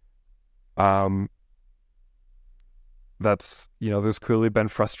that's, there's clearly been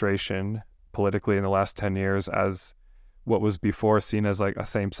frustration politically in the last 10 years as what was before seen as like a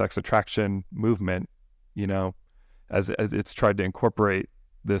same-sex attraction movement, as it's tried to incorporate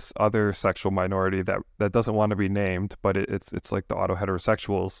this other sexual minority that doesn't want to be named, but it's like the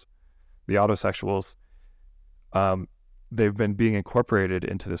auto-heterosexuals, the autosexuals. They've been being incorporated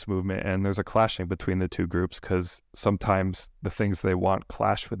into this movement, and there's a clashing between the two groups because sometimes the things they want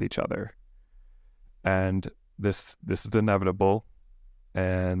clash with each other. And this is inevitable,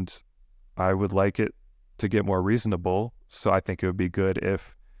 and I would like it to get more reasonable. So I think it would be good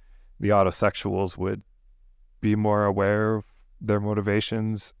if the autosexuals would be more aware of their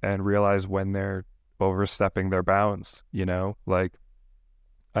motivations and realize when they're overstepping their bounds, like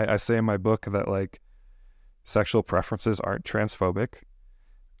I say in my book that like sexual preferences aren't transphobic,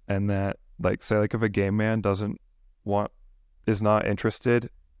 and that like say like if a gay man is not interested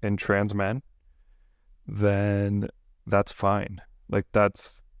in trans men, then that's fine. Like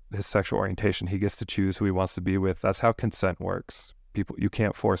that's his sexual orientation. He gets to choose who he wants to be with. That's how consent works. You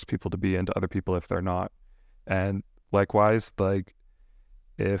can't force people to be into other people if they're not. And likewise, like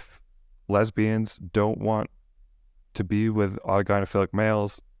if lesbians don't want to be with autogynephilic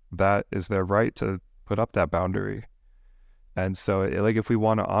males, that is their right to put up that boundary. And so like if we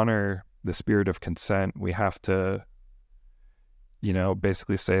want to honor the spirit of consent, we have to,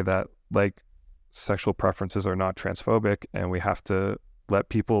 basically say that like sexual preferences are not transphobic, and we have to let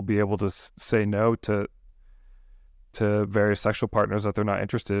people be able to say no to various sexual partners that they're not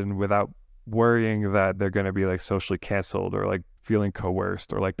interested in without worrying that they're going to be like socially canceled or like feeling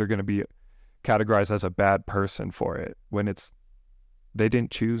coerced or like they're going to be categorized as a bad person for it, when they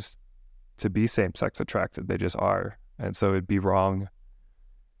didn't choose to be same-sex attracted, they just are. And so it'd be wrong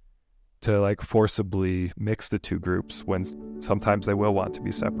to like forcibly mix the two groups when sometimes they will want to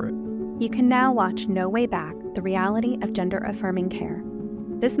be separate. You can now watch No Way Back, the reality of gender-affirming care.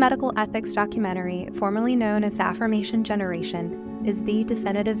 This medical ethics documentary, formerly known as Affirmation Generation, is the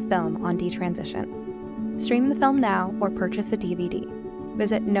definitive film on detransition. Stream the film now or purchase a DVD.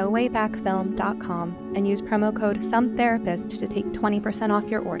 Visit nowaybackfilm.com and use promo code SOMETHERAPIST to take 20% off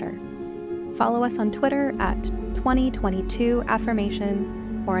your order. Follow us on Twitter at 2022affirmation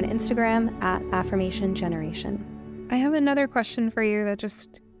or on Instagram at Affirmation Generation. I have another question for you that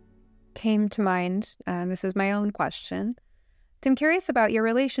just came to mind. This is my own question. So I'm curious about your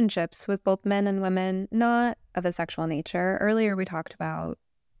relationships with both men and women, not of a sexual nature. Earlier we talked about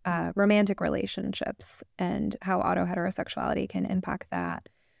romantic relationships and how autoheterosexuality can impact that.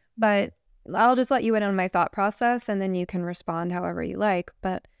 But I'll just let you in on my thought process and then you can respond however you like.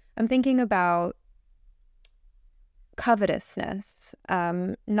 But I'm thinking about covetousness,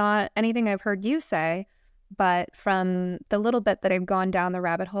 not anything I've heard you say, but from the little bit that I've gone down the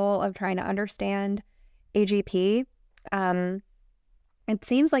rabbit hole of trying to understand AGP, it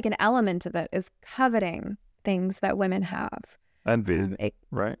seems like an element of it is coveting things that women have. Envy,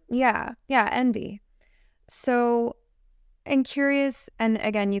 right? Yeah, envy. So I'm curious, and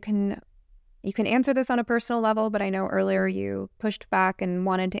again, you can answer this on a personal level, but I know earlier you pushed back and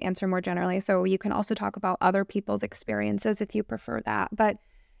wanted to answer more generally, so you can also talk about other people's experiences if you prefer that. But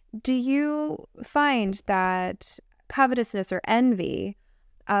do you find that covetousness or envy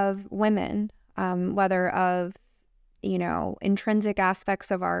of women, whether of intrinsic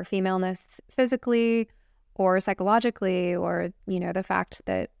aspects of our femaleness physically or psychologically, or the fact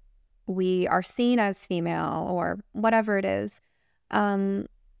that we are seen as female or whatever it is,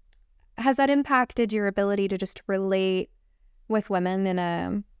 has that impacted your ability to just relate with women in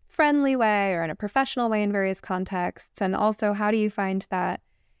a friendly way or in a professional way in various contexts? And also, how do you find that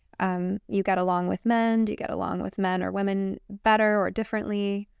you get along with men? Do you get along with men or women better or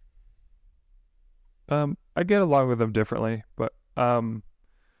differently? I get along with them differently, but and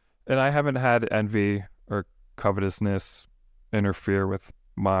I haven't had envy or covetousness interfere with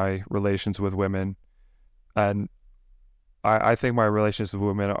my relations with women, and I think my relations with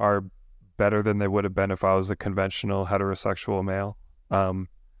women are better than they would have been if I was a conventional heterosexual male. What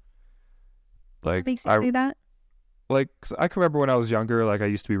makes you say that? Like, 'cause I can remember when I was younger, like I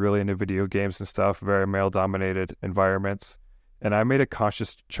used to be really into video games and stuff, very male-dominated environments. And I made a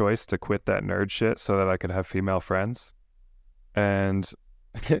conscious choice to quit that nerd shit so that I could have female friends. And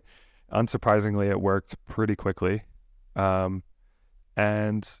unsurprisingly, it worked pretty quickly. And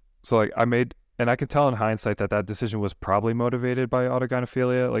so like and I can tell in hindsight that decision was probably motivated by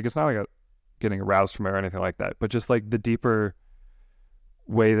autogynephilia. Like it's not like getting aroused from it or anything like that, but just like the deeper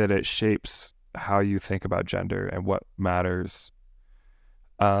way that it shapes how you think about gender and what matters.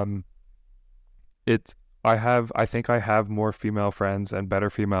 I think I have more female friends and better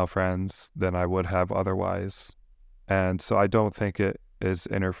female friends than I would have otherwise. And so I don't think it is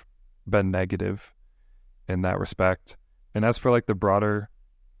been negative in that respect. And as for like the broader,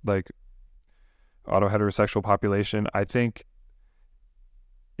 like auto-heterosexual population, I think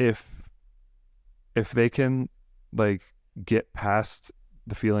if they can like get past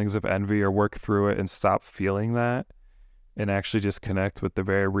the feelings of envy or work through it and stop feeling that and actually just connect with the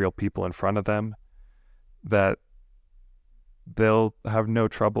very real people in front of them, that they'll have no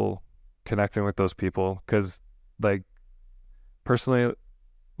trouble connecting with those people. Because like personally,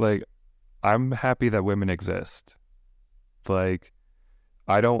 like I'm happy that women exist. Like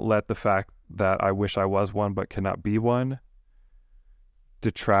I don't let the fact that I wish I was one but cannot be one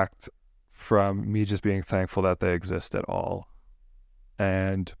detract from me just being thankful that they exist at all.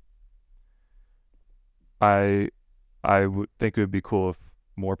 And I would think it would be cool if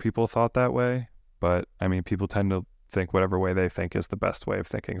more people thought that way. But I mean, people tend to think whatever way they think is the best way of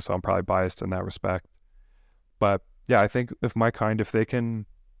thinking. So I'm probably biased in that respect. But yeah, I think if my kind, if they can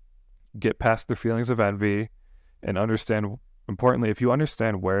get past their feelings of envy and understand, importantly, if you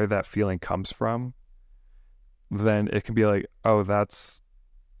understand where that feeling comes from, then it can be like, oh,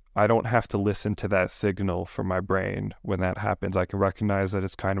 I don't have to listen to that signal from my brain when that happens. I can recognize that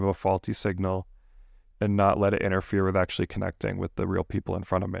it's kind of a faulty signal and not let it interfere with actually connecting with the real people in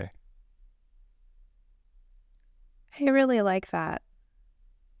front of me. I really like that.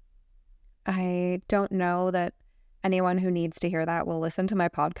 I don't know that anyone who needs to hear that will listen to my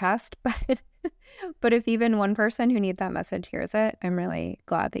podcast, but if even one person who needs that message hears it, I'm really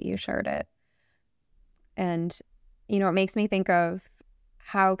glad that you shared it. And, it makes me think of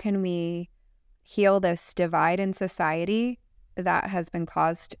how can we heal this divide in society that has been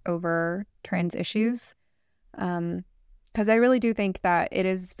caused over trans issues? Because I really do think that it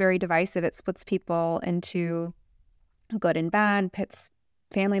is very divisive. It splits people into good and bad, pits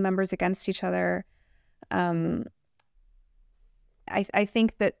family members against each other. I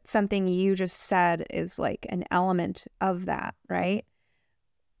think that something you just said is like an element of that, right?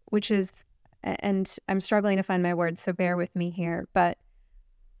 Which is, and I'm struggling to find my words, so bear with me here, but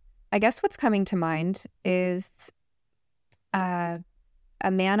I guess what's coming to mind is a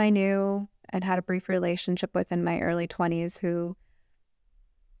man I knew and had a brief relationship with in my early 20s who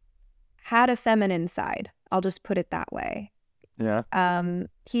had a feminine side. I'll just put it that way. Yeah.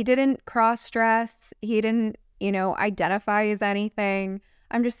 He didn't cross-dress. He didn't, identify as anything.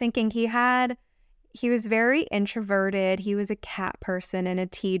 I'm just thinking he was very introverted. He was a cat person and a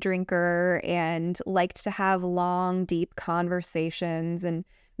tea drinker and liked to have long, deep conversations and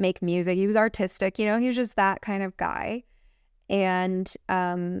make music. He was artistic, he was just that kind of guy. And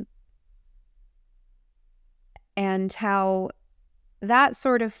how that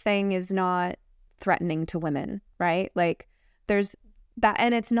sort of thing is not threatening to women, right? Like there's that,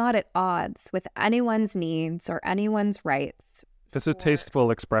 and it's not at odds with anyone's needs or anyone's rights. It's a tasteful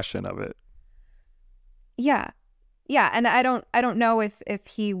expression of it. Yeah. And I don't know if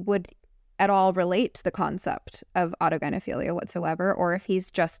he would at all relate to the concept of autogynephilia whatsoever, or if he's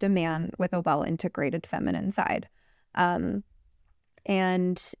just a man with a well-integrated feminine side. And,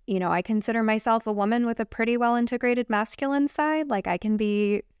 I consider myself a woman with a pretty well-integrated masculine side. Like I can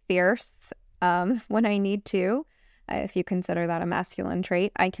be fierce when I need to. If you consider that a masculine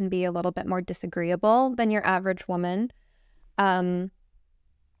trait, I can be a little bit more disagreeable than your average woman. But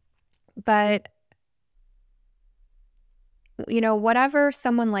whatever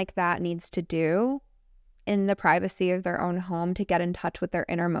someone like that needs to do in the privacy of their own home to get in touch with their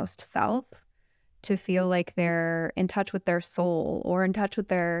innermost self, to feel like they're in touch with their soul or in touch with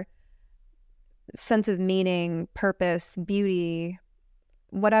their sense of meaning, purpose, beauty,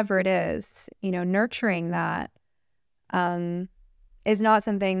 whatever it is, nurturing that is not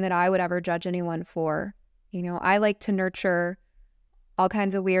something that I would ever judge anyone for. I like to nurture all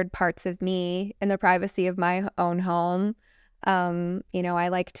kinds of weird parts of me in the privacy of my own home. I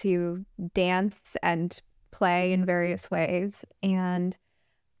like to dance and play in various ways. And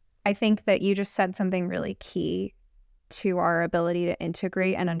I think that you just said something really key to our ability to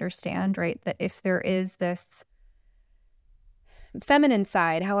integrate and understand, right? That if there is this feminine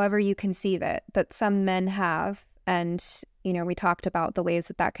side, however you conceive it, that some men have, and, we talked about the ways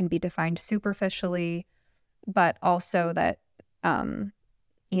that that can be defined superficially, but also that,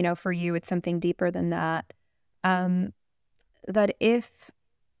 for you, it's something deeper than that. That if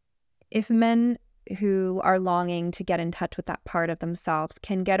men who are longing to get in touch with that part of themselves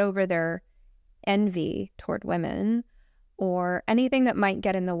can get over their envy toward women or anything that might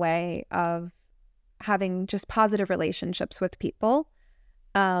get in the way of having just positive relationships with people,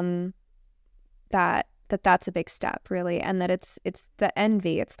 that's a big step, really. And that it's the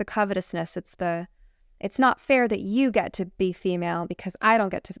envy, it's the covetousness, it's not fair that you get to be female because I don't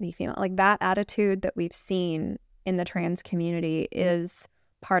get to be female. Like that attitude that we've seen in the trans community is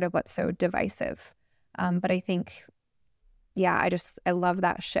part of what's so divisive. But I think, I love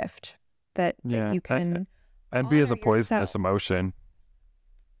that shift that you can. Envy is a poisonous emotion.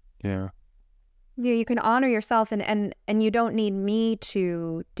 Yeah. Yeah, you can honor yourself and you don't need me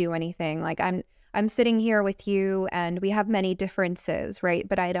to do anything. Like I'm sitting here with you and we have many differences, right?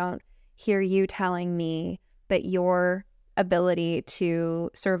 But I don't hear you telling me that your ability to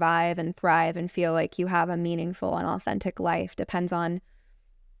survive and thrive and feel like you have a meaningful and authentic life depends on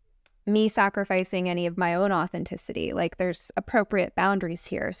me sacrificing any of my own authenticity. Like, there's appropriate boundaries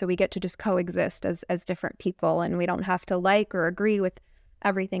here. So we get to just coexist as different people, and we don't have to like or agree with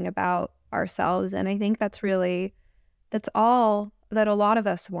everything about ourselves. And I think that's all that a lot of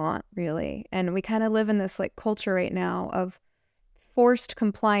us want, really. And we kind of live in this like culture right now of forced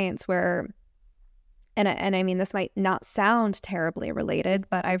compliance where, and I mean, this might not sound terribly related,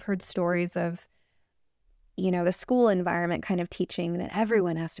 but I've heard stories of, the school environment kind of teaching that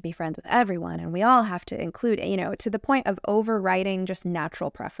everyone has to be friends with everyone and we all have to include, to the point of overriding just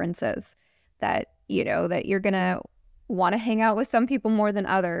natural preferences that, that you're going to want to hang out with some people more than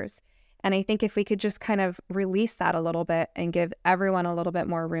others. And I think if we could just kind of release that a little bit and give everyone a little bit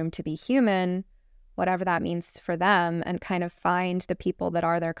more room to be human, whatever that means for them, and kind of find the people that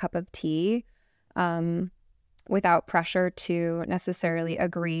are their cup of tea, without pressure to necessarily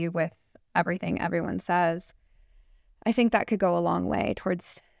agree with everything everyone says, I think that could go a long way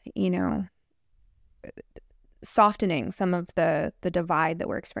towards, softening some of the divide that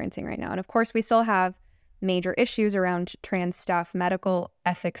we're experiencing right now. And of course, we still have major issues around trans stuff, medical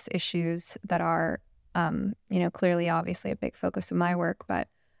ethics issues that are, clearly, obviously a big focus of my work. But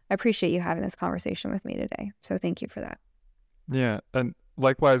I appreciate you having this conversation with me today. So thank you for that. Yeah. And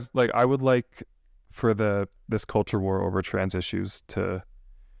likewise, like, I would like for this culture war over trans issues to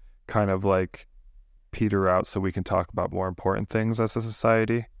kind of like peter out so we can talk about more important things as a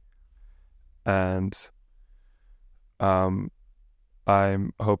society. And I'm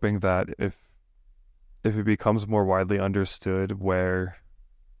hoping that if it becomes more widely understood where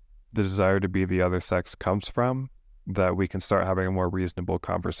the desire to be the other sex comes from, that we can start having a more reasonable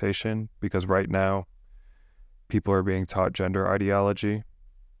conversation. Because right now, people are being taught gender ideology,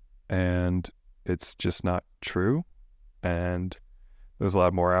 and it's just not true. And there's a lot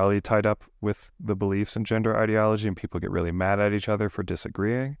of morality tied up with the beliefs in gender ideology, and people get really mad at each other for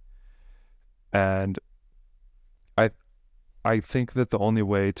disagreeing. And I think that the only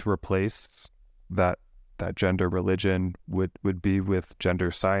way to replace that gender religion would be with gender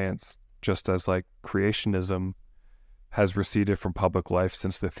science, just as like creationism has receded from public life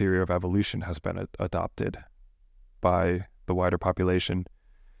since the theory of evolution has been adopted by the wider population.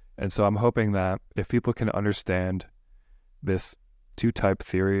 And so I'm hoping that if people can understand this two-type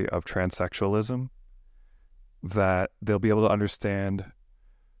theory of transsexualism, that they'll be able to understand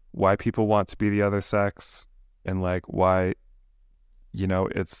why people want to be the other sex, and like why,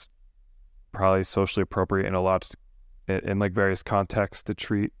 it's probably socially appropriate in like various contexts to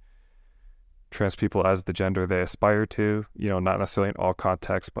treat trans people as the gender they aspire to, not necessarily in all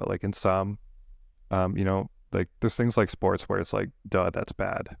contexts, but like in some, like there's things like sports where it's like, duh, that's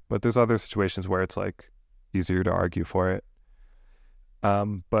bad. But there's other situations where it's like easier to argue for it.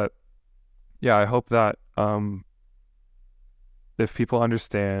 But yeah, I hope that if people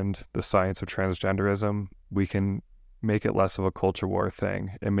understand the science of transgenderism, we can make it less of a culture war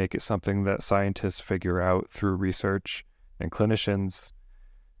thing and make it something that scientists figure out through research and clinicians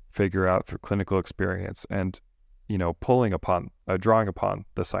figure out through clinical experience, and, drawing upon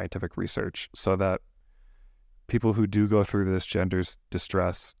the scientific research, so that people who do go through this gender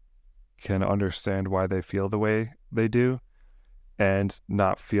distress can understand why they feel the way they do, and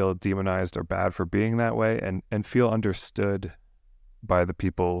not feel demonized or bad for being that way, and feel understood by the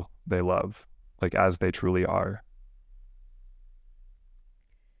people they love, like as they truly are.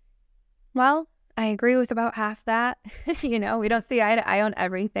 Well, I agree with about half that. We don't see eye to eye on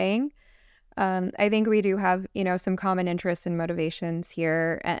everything. I think we do have, some common interests and motivations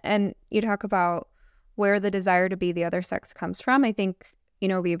here. And you talk about where the desire to be the other sex comes from. I think,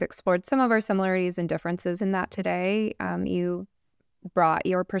 we've explored some of our similarities and differences in that today. You brought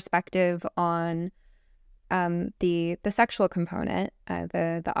your perspective on the sexual component,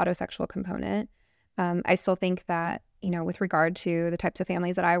 the autosexual component. I still think that, with regard to the types of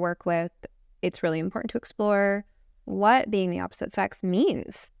families that I work with, it's really important to explore what being the opposite sex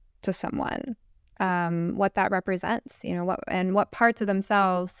means to someone, what that represents, what parts of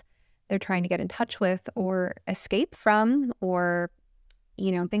themselves they're trying to get in touch with or escape from, or,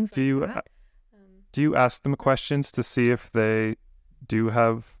 things like that. Do you ask them questions to see if they do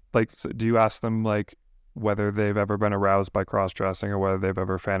have, do you ask them, whether they've ever been aroused by cross-dressing, or whether they've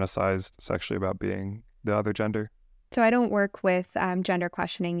ever fantasized sexually about being the other gender? So I don't work with gender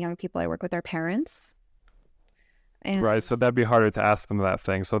questioning young people. I work with their parents. And right, so that'd be harder to ask them that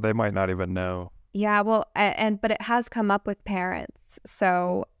thing, so they might not even know. Yeah, well, but it has come up with parents.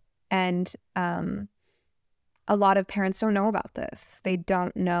 So, and a lot of parents don't know about this. They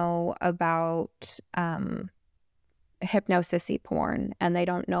don't know about hypnosis-y porn, and they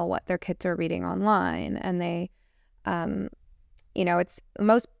don't know what their kids are reading online. And they, it's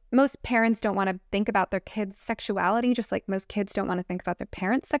most most parents don't want to think about their kids' sexuality, just like most kids don't want to think about their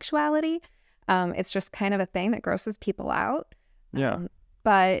parents' sexuality. It's just kind of a thing that grosses people out. Yeah.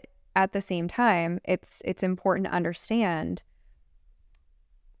 But at the same time, it's important to understand,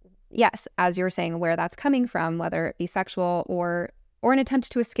 yes, as you were saying, where that's coming from, whether it be sexual or an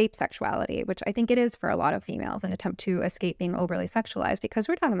attempt to escape sexuality, which I think it is for a lot of females, an attempt to escape being overly sexualized, because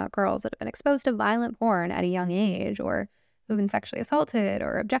we're talking about girls that have been exposed to violent porn at a young age, or who've been sexually assaulted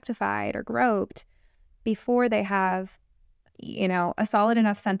or objectified or groped before they have, a solid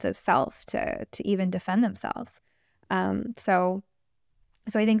enough sense of self to even defend themselves. So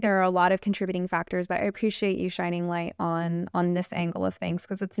I think there are a lot of contributing factors, but I appreciate you shining light on this angle of things,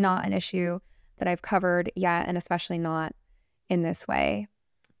 because it's not an issue that I've covered yet, and especially not in this way.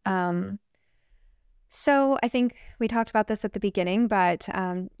 So I think we talked about this at the beginning, but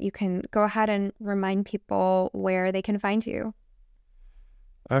you can go ahead and remind people where they can find you.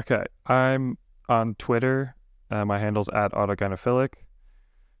 Okay. I'm on Twitter. My handle's @autogynephilic.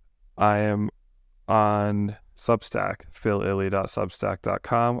 I am on Substack,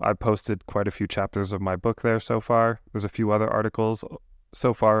 phililly.substack.com. I posted quite a few chapters of my book there so far. There's a few other articles.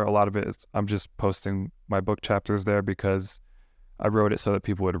 So far, a lot of it is I'm just posting my book chapters there because I wrote it so that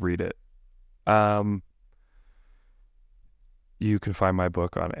people would read it. You can find my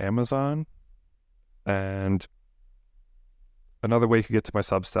book on Amazon. And another way you can get to my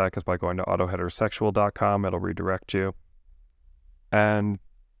Substack is by going to autoheterosexual.com. It'll redirect you. And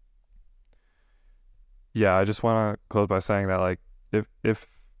yeah, I just want to close by saying that, like, if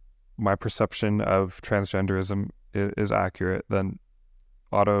my perception of transgenderism is accurate, then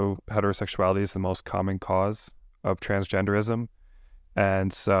autoheterosexuality is the most common cause of transgenderism.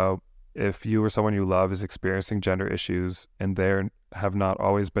 And so if you or someone you love is experiencing gender issues and they have not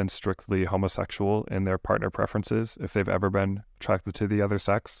always been strictly homosexual in their partner preferences, if they've ever been attracted to the other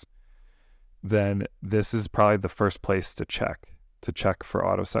sex, then this is probably the first place to check for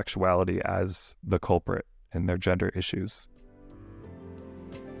autosexuality as the culprit in their gender issues.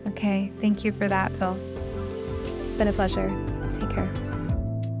 Okay, thank you for that, Phil. It's been a pleasure. Take care.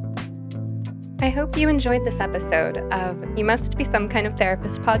 I hope you enjoyed this episode of You Must Be Some Kind of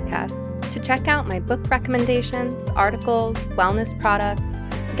Therapist podcast. To check out my book recommendations, articles, wellness products,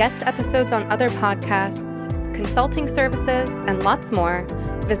 guest episodes on other podcasts, consulting services, and lots more,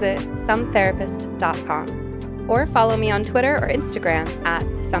 visit sometherapist.com or follow me on Twitter or Instagram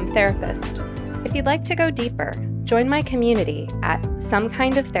 @sometherapist. If you'd like to go deeper, join my community at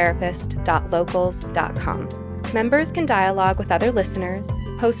somekindoftherapist.locals.com. Members can dialogue with other listeners,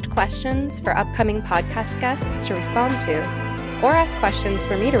 post questions for upcoming podcast guests to respond to, or ask questions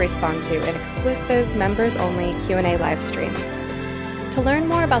for me to respond to in exclusive members-only Q&A live streams. To learn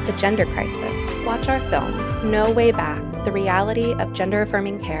more about the gender crisis, watch our film, No Way Back, The Reality of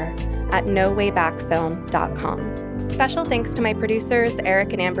Gender-Affirming Care at nowaybackfilm.com. Special thanks to my producers,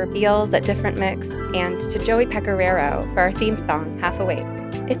 Eric and Amber Beals at Different Mix, and to Joey Pecoraro for our theme song, Half Awake.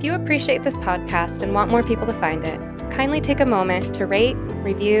 If you appreciate this podcast and want more people to find it, kindly take a moment to rate,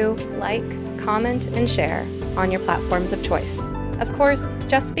 review, like, comment, and share on your platforms of choice. Of course,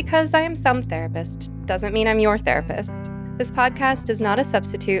 just because I am some therapist doesn't mean I'm your therapist. This podcast is not a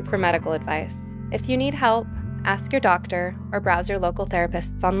substitute for medical advice. If you need help, ask your doctor or browse your local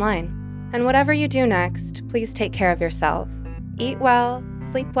therapists online. And whatever you do next, please take care of yourself. Eat well,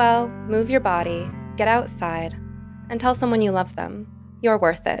 sleep well, move your body, get outside, and tell someone you love them. You're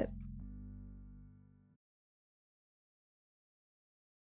worth it.